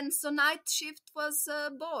 And so Nightshift was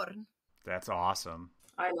born. That's awesome.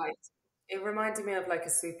 I liked it. It reminded me of like a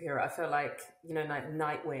superhero. I felt like, you know, like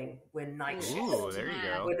Nightwing, we're Nightshift. Ooh, there you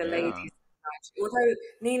go. We're the ladies of the night. Although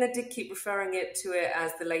Nina did keep referring to it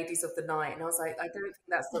as the ladies of the night, and I was like, I don't think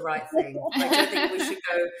that's the right thing. I don't think we should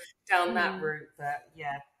go down that route. But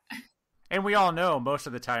yeah. And we all know most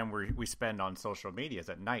of the time we spend on social media is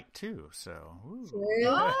at night too. So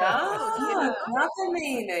Another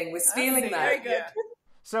meaning. We're stealing that. Very good.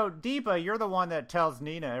 So, Deepa, you're the one that tells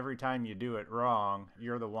Nina every time you do it wrong.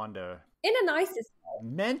 You're the one to... In a nicest way.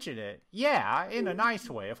 Mention it. Yeah, in a nice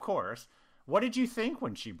way, of course. What did you think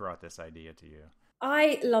when she brought this idea to you?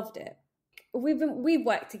 I loved it. We've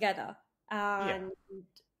worked together and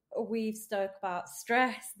we've spoke about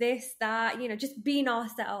stress, this, that, you know, just being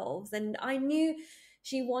ourselves. And I knew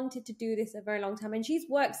she wanted to do this a very long time. And she's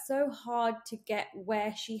worked so hard to get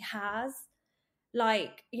where she has.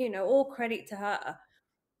 Like, you know, all credit to her.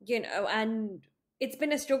 You know, and it's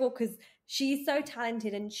been a struggle because she's so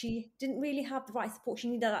talented and she didn't really have the right support she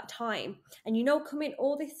needed at that time. And, you know, coming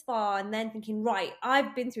all this far and then thinking, right,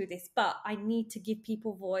 I've been through this, but I need to give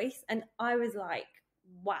people voice. And I was like,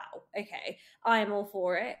 wow, okay, I am all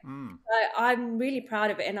for it. I'm really proud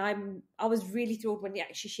of it. And I was really thrilled when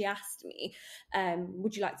she asked me,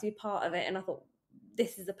 would you like to be part of it? And I thought,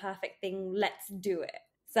 this is a perfect thing. Let's do it.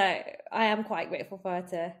 So I am quite grateful for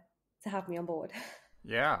her to have me on board.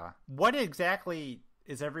 Yeah. What exactly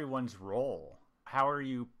is everyone's role? How are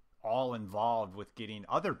you all involved with getting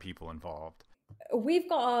other people involved? We've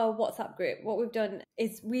got a WhatsApp group. What we've done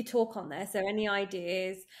is we talk on there. So any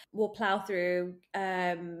ideas, we'll plow through.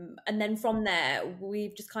 And then from there,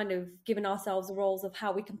 we've just kind of given ourselves the roles of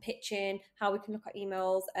how we can pitch in, how we can look at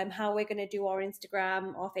emails, how we're going to do our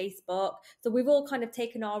Instagram, our Facebook. So we've all kind of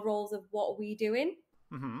taken our roles of what we're doing.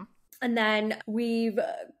 Mm-hmm. And then we've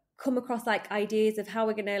come across like ideas of how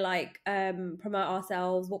we're going to like promote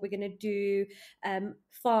ourselves, what we're going to do,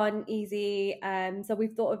 fun, easy. So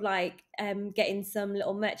we've thought of like getting some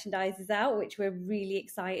little merchandises out, which we're really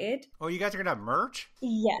excited. Oh, you guys are going to have merch?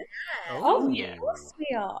 Yes. Oh, yeah. Of course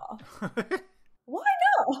we are. Why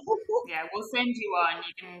not? Yeah, we'll send you one.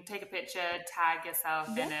 You can take a picture, tag yourself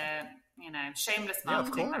in a, you know, shameless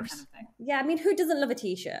marketing, that kind of thing. Yeah, I mean, who doesn't love a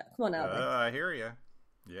t-shirt? Come on, Elvis. I hear you.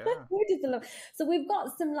 Yeah. So we've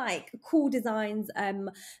got some like cool designs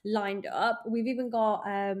lined up. We've even got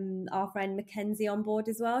our friend Mackenzie on board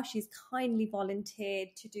as well. She's kindly volunteered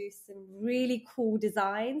to do some really cool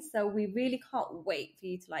designs. So we really can't wait for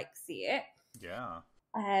you to like see it. Yeah.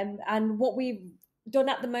 And what we've done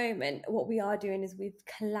at the moment, what we are doing is we've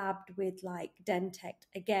collabed with like Dentect,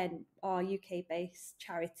 again, our UK-based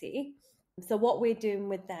charity. So what we're doing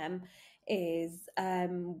with them is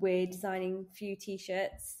we're designing a few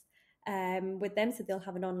t-shirts with them, so they'll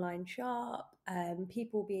have an online shop.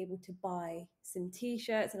 People will be able to buy some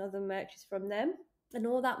t-shirts and other merches from them, and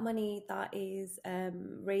all that money that is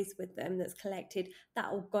raised with them, that's collected, that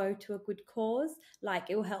will go to a good cause. Like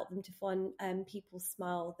it will help them to fund people's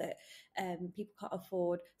smile that people can't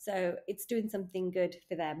afford, so it's doing something good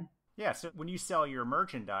for them. Yeah, so when you sell your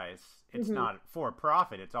merchandise, it's not for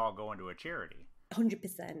profit, it's all going to a charity. 100%.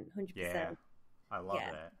 Yeah, I love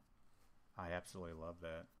that. I absolutely love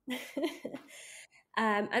that.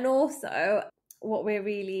 And also, what we're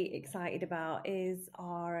really excited about is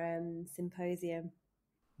our symposium.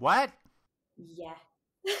 What? Yeah.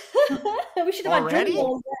 We should have already? A drum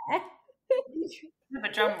roll there.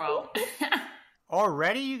 Have a drum roll.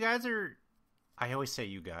 Already, you guys are... I always say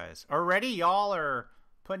you guys. Already, y'all are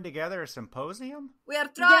putting together a symposium? We are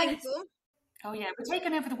trying to. Oh yeah, we're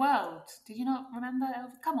taking over the world. Did you not remember?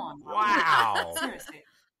 Come on. Wow. Seriously.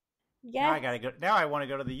 Yeah. Now I gotta go. Now I want to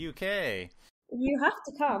go to the UK. You have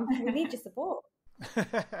to come. We need your support.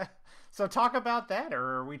 So talk about that, or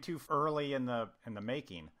are we too early in the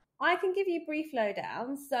making? I can give you a brief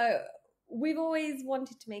lowdown. So we've always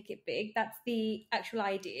wanted to make it big. That's the actual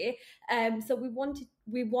idea. So we want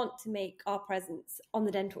to make our presence on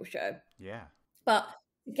the dental show. Yeah. But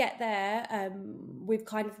to get there, we've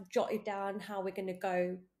kind of jotted down how we're going to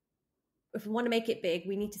go. If we want to make it big,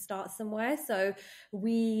 we need to start somewhere. So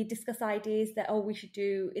we discuss ideas that, we should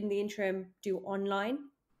do in the interim, do online.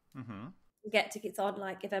 Mm-hmm. get tickets on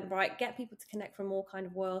like Eventbrite, get people to connect from all kind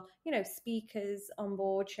of world, speakers on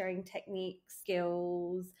board, sharing techniques,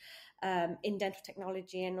 skills, in dental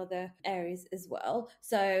technology and other areas as well.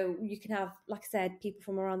 So you can have, like I said, people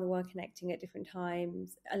from around the world connecting at different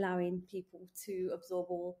times, allowing people to absorb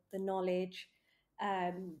all the knowledge,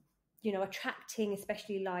 attracting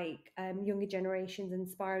especially like younger generations,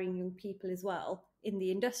 inspiring young people as well in the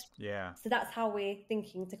industry. Yeah. So that's how we're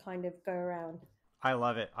thinking to kind of go around. I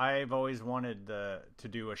love it. I've always wanted to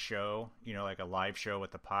do a show, like a live show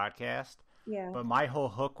with the podcast. Yeah. But my whole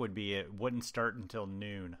hook would be it wouldn't start until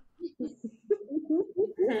noon.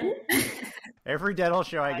 Every dental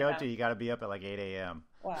show I go to, you got to be up at like 8 a.m.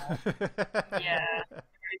 Wow. Yeah.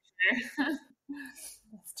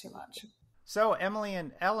 That's too much. So, Emily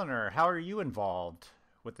and Eleanor, how are you involved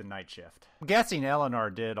with the Nightshift? I'm guessing Eleanor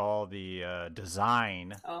did all the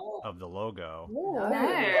design of the logo. No,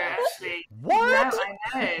 actually. What? No,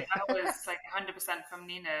 I know. That was like 100% from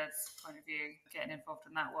Nina's point of view, getting involved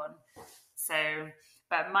in that one. So,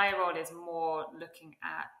 but my role is more looking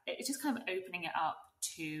at, it's just kind of opening it up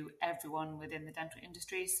to everyone within the dental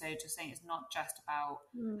industry. So just saying it's not just about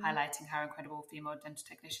highlighting how incredible female dental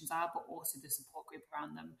technicians are, but also the support group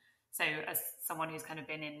around them. So as someone who's kind of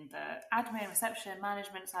been in the admin, reception,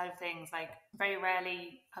 management side of things, like very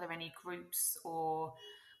rarely are there any groups or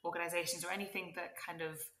organizations or anything that kind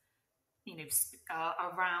of,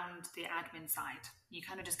 around the admin side. You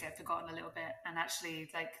kind of just get forgotten a little bit. And actually,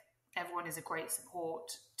 like, everyone is a great support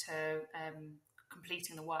to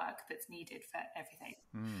completing the work that's needed for everything.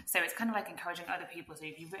 So it's kind of like encouraging other people. So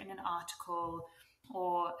if you've written an article,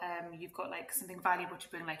 or you've got like something valuable to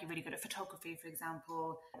bring, like you're really good at photography, for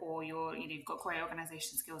example, or you've got great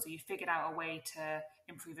organization skills, or you figured out a way to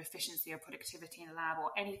improve efficiency or productivity in the lab,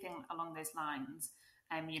 or anything along those lines.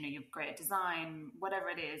 You're great at design, whatever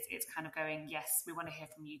it is, it's kind of going, yes, we want to hear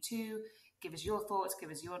from you too. Give us your thoughts, give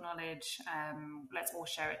us your knowledge. Let's all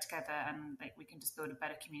share it together, and like we can just build a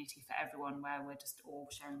better community for everyone where we're just all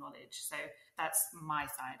sharing knowledge. So that's my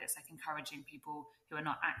side. It's like encouraging people who are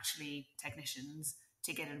not actually technicians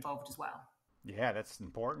to get involved as well. Yeah, that's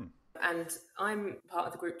important. And I'm part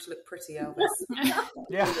of the group to look pretty, Elvis.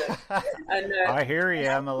 Yeah. And, I hear you,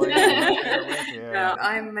 Emily.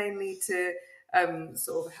 I'm mainly to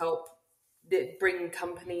sort of help bring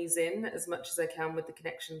companies in as much as I can with the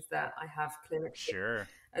connections that I have clinically, sure,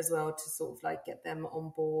 as well, to sort of like get them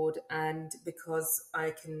on board. And because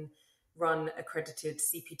I can run accredited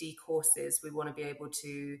CPD courses, we want to be able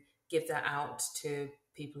to give that out to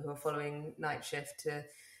people who are following Nightshift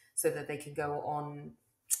so that they can go on,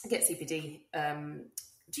 get CPD.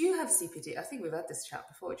 Do you have CPD? I think we've had this chat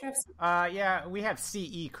before. Do you have CPD? Yeah, we have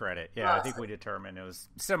CE credit. Yeah, I think we determined it was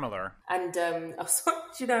similar. And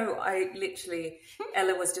I literally,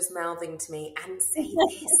 Ella was just mouthing to me, and say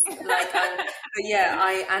this.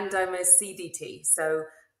 I'm a CDT. So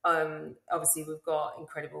obviously we've got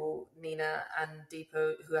incredible Nina and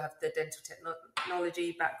Deepa who have the dental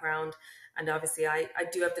technology background. And obviously I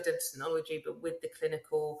do have the dental technology, but with the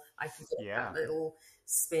clinical, I can get that little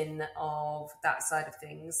spin of that side of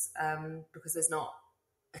things, because there's not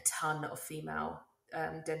a ton of female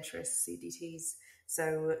denturists, CDTs.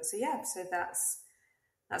 So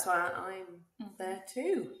that's why I'm there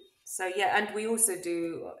too. So yeah, and we also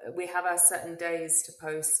we have our certain days to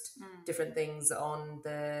post different things on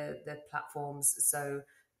the platforms. So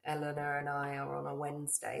Eleanor and I are on a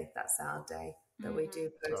Wednesday. That's our day that we do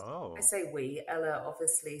post. Oh. I say we. Ella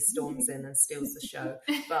obviously storms in and steals the show,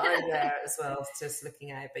 but I'm there as well, just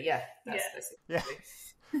looking at it. But yeah, that's basically. Yeah.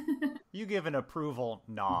 You give an approval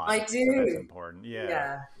nod. I do. So that's important.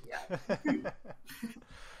 Yeah. Yeah.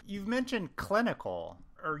 You've mentioned clinical.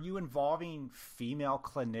 Are you involving female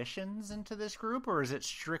clinicians into this group, or is it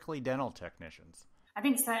strictly dental technicians? I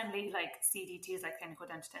think certainly like CDTs, like clinical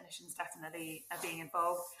dental technicians, definitely are being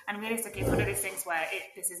involved. And realistically, it's one of those things where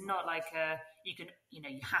this is not like you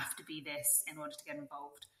have to be this in order to get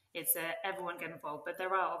involved. It's everyone get involved, but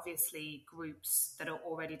there are obviously groups that are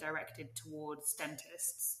already directed towards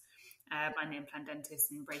dentists, and implant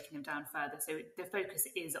dentists, and breaking them down further. So the focus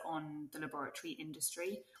is on the laboratory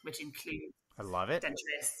industry, which includes I love it.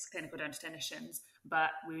 dentists, clinical dental technicians,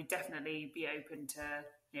 but we would definitely be open to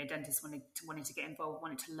dentists wanting to get involved,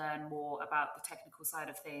 wanting to learn more about the technical side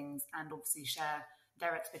of things, and obviously share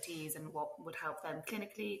their expertise and what would help them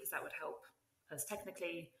clinically, because that would help us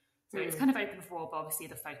technically. So it's kind of open for all, but obviously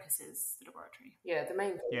the focus is the laboratory. Yeah, the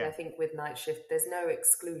main thing I think with Nightshift, there's no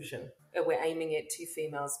exclusion. We're aiming it to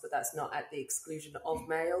females, but that's not at the exclusion of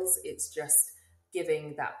males. It's just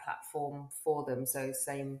giving that platform for them. So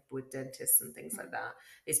same with dentists and things like that.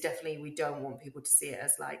 It's definitely, we don't want people to see it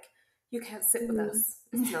as like, you can't sit with us.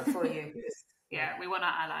 It's not for you. Yeah, we want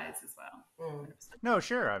our allies as well. No,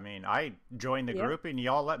 sure. I mean, I joined the group and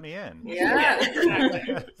y'all let me in. Yeah.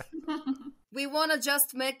 Exactly. We want to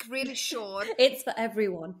just make really sure It's for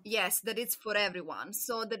everyone. yes, that it's for everyone.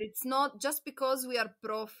 So that it's not just because we are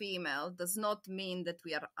pro-female does not mean that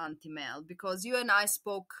we are anti-male. Because you and I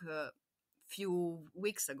spoke few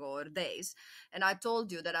weeks ago or days, and I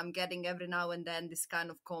told you that I'm getting every now and then this kind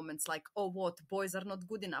of comments like, oh, what, boys are not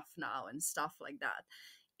good enough now and stuff like that.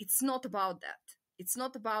 It's not about that. It's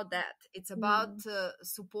not about that. It's about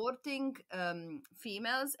supporting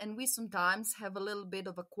females, and we sometimes have a little bit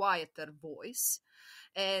of a quieter voice,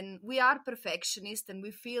 and we are perfectionists, and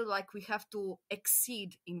we feel like we have to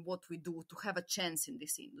exceed in what we do to have a chance in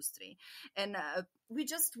this industry, and we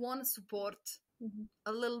just want to support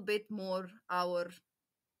a little bit more our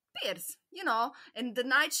peers, and the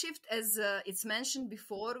night shift, as it's mentioned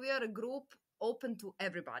before, we are a group open to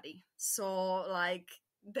everybody. So like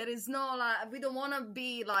there is no we don't want to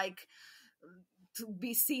be like to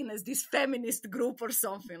be seen as this feminist group or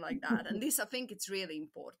something like that. And this, I think it's really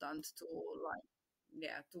important to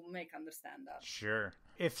to make understand that. Sure.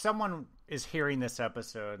 If someone is hearing this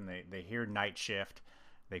episode and they hear Night Shift,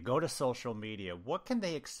 they go to social media, what can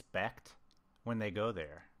they expect when they go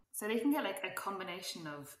there? So they can get like a combination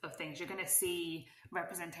of things. You're going to see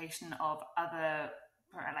representation of other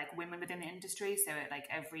like women within the industry. So like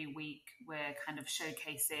every week we're kind of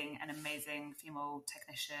showcasing an amazing female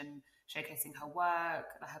technician, showcasing her work,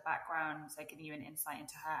 her background, so giving you an insight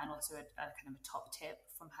into her, and also a kind of a top tip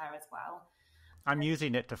from her as well. I'm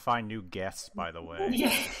using it to find new guests, by the way. Yeah.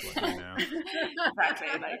 Just let you know. Exactly,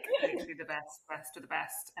 like literally the best of the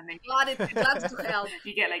best. And then Glad to help.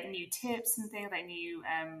 you get like new tips and things, like new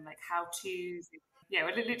like how-tos. Yeah,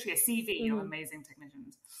 we're literally a CV of amazing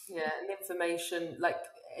technicians. Yeah, and information, like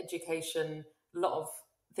education, a lot of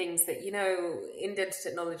things that, in dental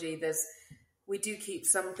technology, we do keep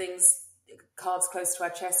some things, cards close to our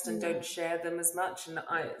chest and don't share them as much. And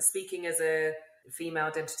speaking as a female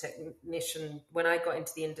dental technician, when I got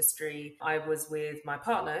into the industry, I was with my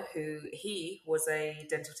partner, he was a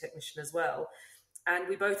dental technician as well. And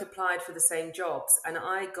we both applied for the same jobs, and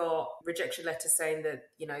I got rejection letters saying that,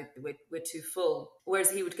 we're too full,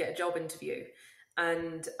 whereas he would get a job interview.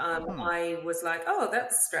 And I was like, oh,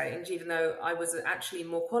 that's strange, even though I was actually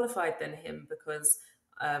more qualified than him, because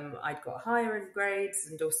I'd got higher in grades,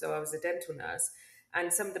 and also I was a dental nurse.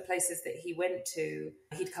 And some of the places that he went to,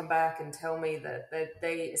 he'd come back and tell me that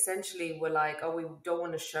they essentially were like, oh, we don't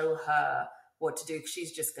want to show her what to do because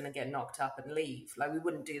she's just going to get knocked up and leave. Like, we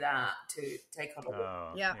wouldn't do that to take on a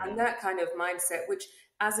woman. Yeah. And that kind of mindset, which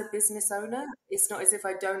as a business owner, it's not as if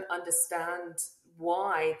I don't understand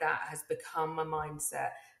why that has become a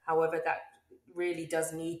mindset. However, that really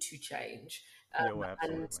does need to change. Absolutely.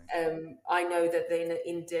 And I know that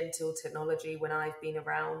in dental technology, when I've been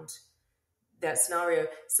around that scenario,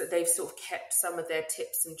 so they've sort of kept some of their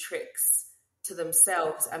tips and tricks to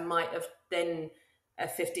themselves, and might have then a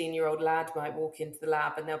 15-year-old lad might walk into the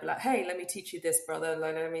lab and they'll be like, hey, let me teach you this, brother.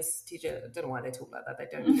 Like, let me teach you. I don't know why they talk like that. They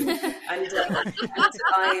don't.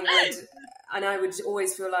 And I would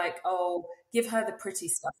always feel like, oh, give her the pretty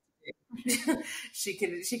stuff to do. she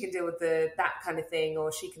can deal with that kind of thing,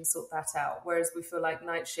 or she can sort that out. Whereas we feel like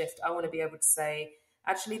Night Shift, I want to be able to say,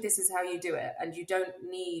 actually, this is how you do it. And you don't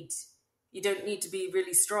need to be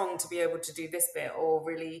really strong to be able to do this bit, or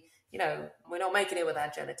really, we're not making it with our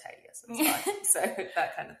genitalia. So it's fine. So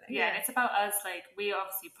that kind of thing. Yeah, and it's about us, like, we're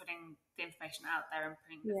obviously putting the information out there and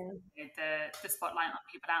putting the spotlight on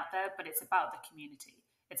people out there, but it's about the community.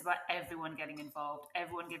 It's about everyone getting involved,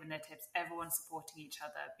 everyone giving their tips, everyone supporting each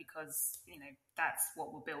other, because, that's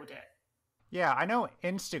what will build it. Yeah, I know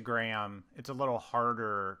Instagram, it's a little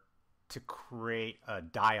harder to create a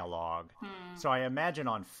dialogue. So I imagine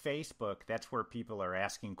on Facebook, that's where people are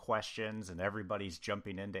asking questions and everybody's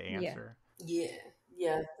jumping in to answer.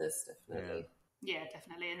 Yeah, that's definitely. Yeah,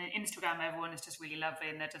 definitely. And then Instagram, everyone is just really lovely,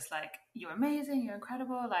 and they're just like, you're amazing, you're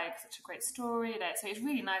incredible, like, such a great story. Like, so it's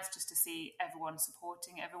really nice just to see everyone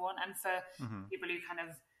supporting everyone. And for people who kind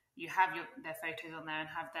of, you have their photos on there and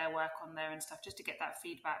have their work on there and stuff, just to get that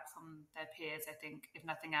feedback from their peers, I think, if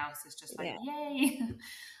nothing else, is just like, yay!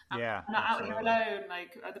 I'm not out here alone.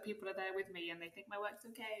 Like, other people are there with me and they think my work's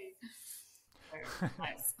okay. So,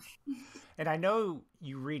 nice. And I know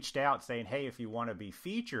you reached out saying, hey, if you want to be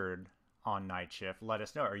featured on Night Shift, let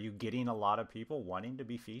us know. Are you getting a lot of people wanting to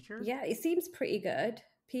be featured? Yeah, it seems pretty good.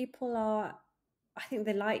 People I think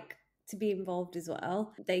they like to be involved as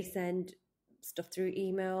well. They send stuff through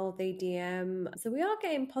email, they DM. So we are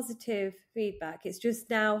getting positive feedback. It's just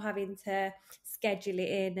now having to schedule it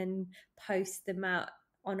in and post them out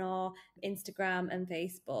on our Instagram and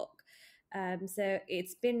Facebook. So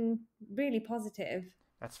it's been really positive.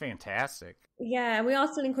 That's fantastic. Yeah, and we are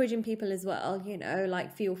still encouraging people as well, you know,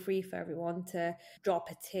 like feel free for everyone to drop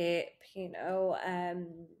a tip, you know,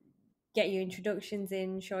 get your introductions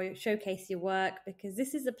in, showcase your work, because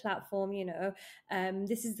this is a platform, you know,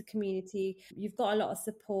 this is the community. You've got a lot of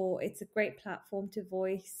support. It's a great platform to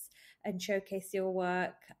voice and showcase your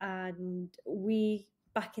work. And we,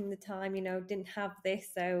 back in the time, you know, didn't have this.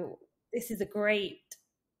 So this is a great,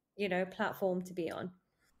 you know, platform to be on.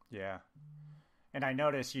 Yeah. And I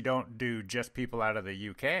notice you don't do just people out of the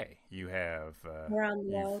UK. You have... around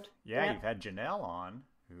the world. Yeah, you've had Janelle on,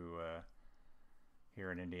 who...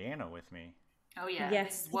 here in Indiana with me. Oh yeah,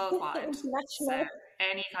 yes, it's worldwide. So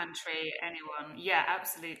any country, anyone. Yeah,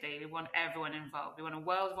 absolutely. We want everyone involved. We want a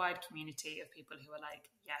worldwide community of people who are like,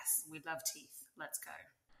 yes, we love teeth. Let's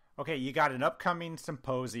go. Okay, you got an upcoming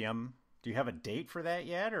symposium. Do you have a date for that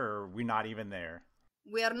yet, or are we not even there?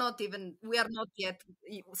 We are not yet.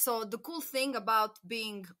 So the cool thing about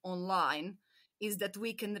being online is that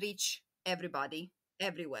we can reach everybody,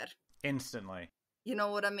 everywhere. Instantly. You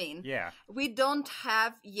know what I mean? Yeah. We don't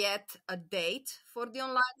have yet a date for the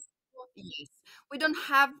online. Yes. We don't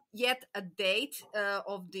have yet a date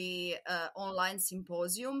of the online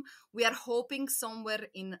symposium. We are hoping somewhere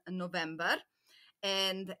in November.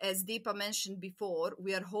 And as Deepa mentioned before,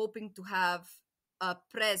 we are hoping to have a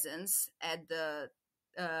presence at the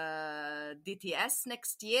DTS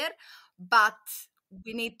next year, but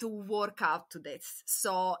we need to work out to this.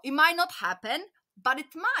 So it might not happen, but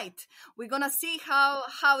it might. We're gonna see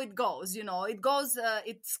how it goes. You know, it goes.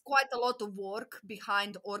 It's quite a lot of work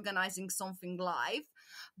behind organizing something live,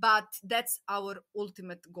 but that's our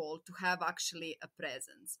ultimate goal, to have actually a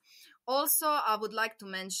presence. Also, I would like to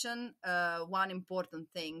mention one important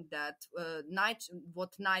thing, that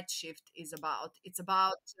what Nightshift is about.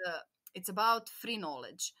 It's about free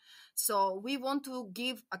knowledge. So we want to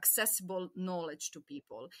give accessible knowledge to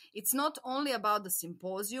people. It's not only about the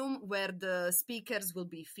symposium where the speakers will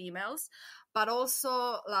be females, but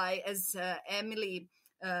also, like as Emily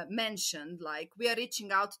mentioned, like we are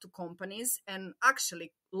reaching out to companies, and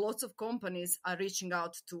actually lots of companies are reaching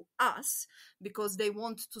out to us because they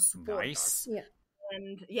want to support us. Yeah.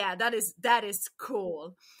 And yeah, that is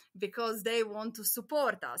cool, because they want to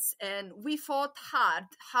support us. And we thought hard,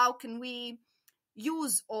 how can we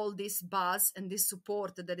use all this buzz and this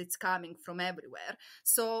support that it's coming from everywhere?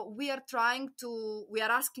 So we are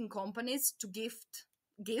asking companies to gift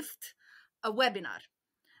a webinar.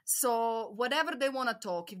 So whatever they want to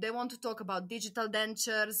talk, if they want to talk about digital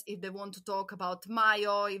dentures, if they want to talk about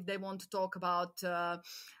Mayo, if they want to talk about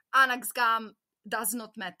Anax gum, does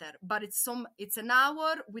not matter. But it's an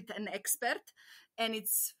hour with an expert, and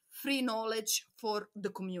it's free knowledge for the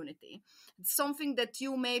community. It's something that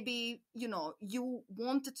you maybe, you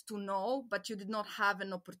wanted to know, but you did not have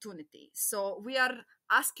an opportunity. So we are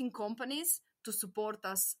asking companies to support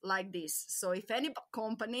us like this. So if any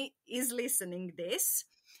company is listening this,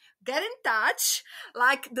 get in touch.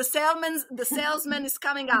 Like the salesman is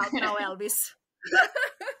coming out now, Elvis.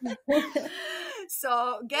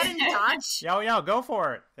 So get in touch. Yo, go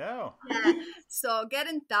for it. Yo. Yeah. So get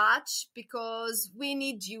in touch, because we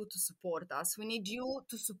need you to support us. We need you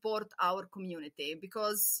to support our community,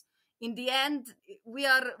 because in the end, we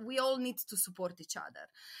all need to support each other.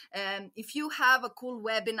 And if you have a cool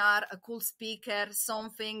webinar, a cool speaker,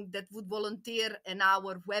 something that would volunteer an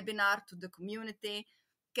hour webinar to the community,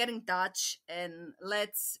 get in touch and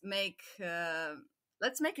let's make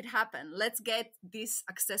it happen. Let's get this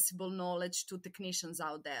accessible knowledge to technicians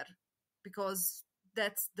out there, because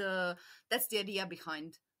that's the idea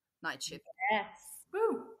behind Nightshift. Yes.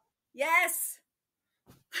 Woo. Yes.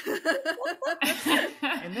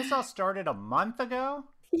 And this all started a month ago?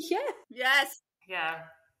 Yeah. Yes. Yeah.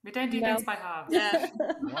 We don't do things by half. Yeah.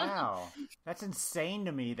 Wow. That's insane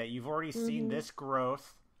to me that you've already seen this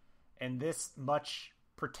growth and this much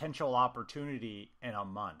potential opportunity in a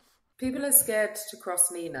month. People are scared to cross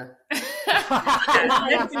Nina.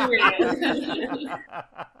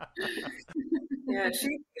 Yeah,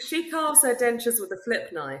 she carves her dentures with a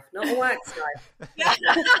flip knife, not a wax knife.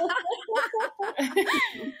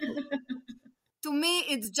 To me,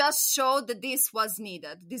 it just showed that this was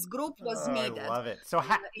needed. This group was needed. I love it. So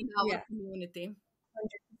in our community.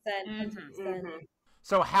 100%.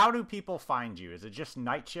 So how do people find you? Is it just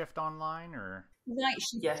Nightshift online or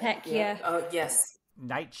Nightshift Tech, yeah. Oh, yes.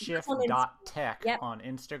 Nightshift.tech on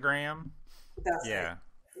Instagram? That's it.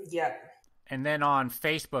 Yeah. And then on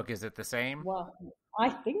Facebook, is it the same? Well, I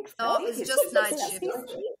think so. Oh, it's just Nightshift.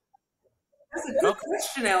 That's a good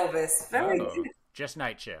question, Elvis. Very good. Just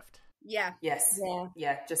Nightshift. Yeah. Yes.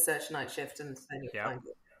 Yeah. Just search Nightshift and then you'll find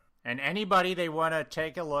it. And anybody they want to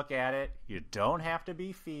take a look at it, you don't have to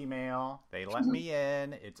be female. They let me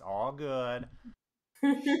in. It's all good.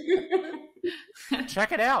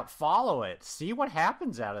 Check it out. Follow it. See what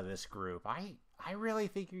happens out of this group. I really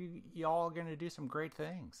think y'all are going to do some great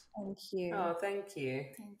things. Thank you. Oh, thank you.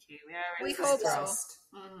 Thank you. We hope so.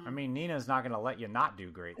 I mean, Nina's not going to let you not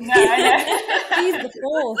do great things. No, She's the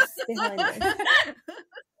force behind it.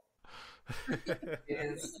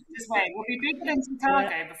 Just wait. We'll be bigger than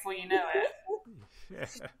Chicago before you know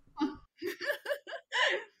it.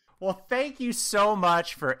 Well, thank you so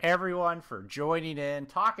much for everyone for joining in,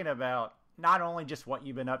 talking about not only just what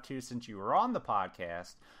you've been up to since you were on the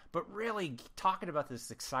podcast, but really talking about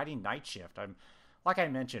this exciting night shift. Like I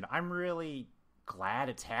mentioned, I'm really glad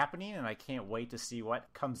it's happening, and I can't wait to see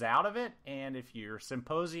what comes out of it. And if your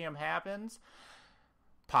symposium happens,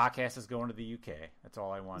 podcast is going to the UK. That's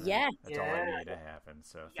all I want. That's all I need to happen.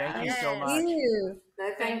 So thank you so much. No,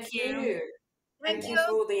 thank you. Thank you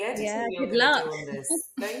for all the editing. Yeah, you're good luck. doing this.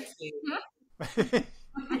 Thank you.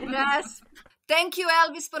 Yes. Thank you,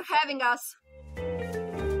 Elvis, for having us.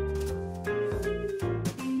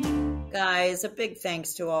 Guys, a big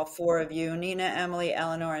thanks to all four of you, Nina, Emily,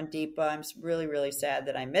 Eleanor, and Deepa. I'm really, really sad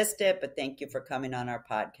that I missed it, but thank you for coming on our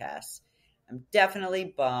podcast. I'm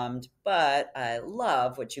definitely bummed, but I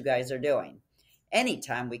love what you guys are doing.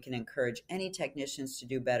 Anytime we can encourage any technicians to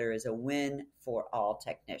do better is a win for all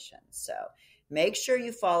technicians. So make sure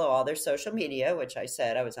you follow all their social media, which I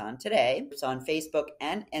said I was on today. It's on Facebook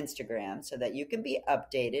and Instagram so that you can be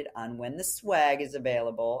updated on when the swag is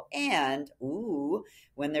available and,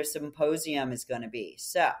 when their symposium is going to be.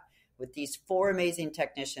 So with these four amazing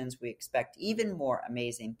technicians, we expect even more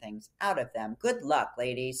amazing things out of them. Good luck,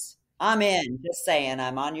 ladies. I'm in, just saying.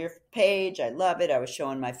 I'm on your page. I love it. I was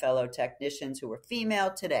showing my fellow technicians who were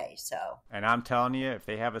female today. And I'm telling you, if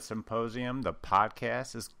they have a symposium, the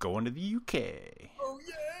podcast is going to the UK. Oh,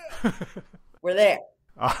 yeah. We're there.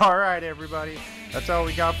 All right, everybody. That's all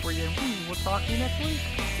we got for you. We'll talk to you next week.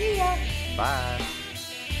 See ya. Bye.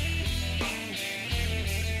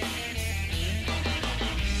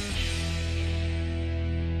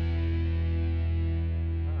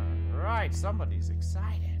 All right, somebody's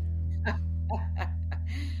excited.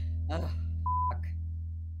 Oh.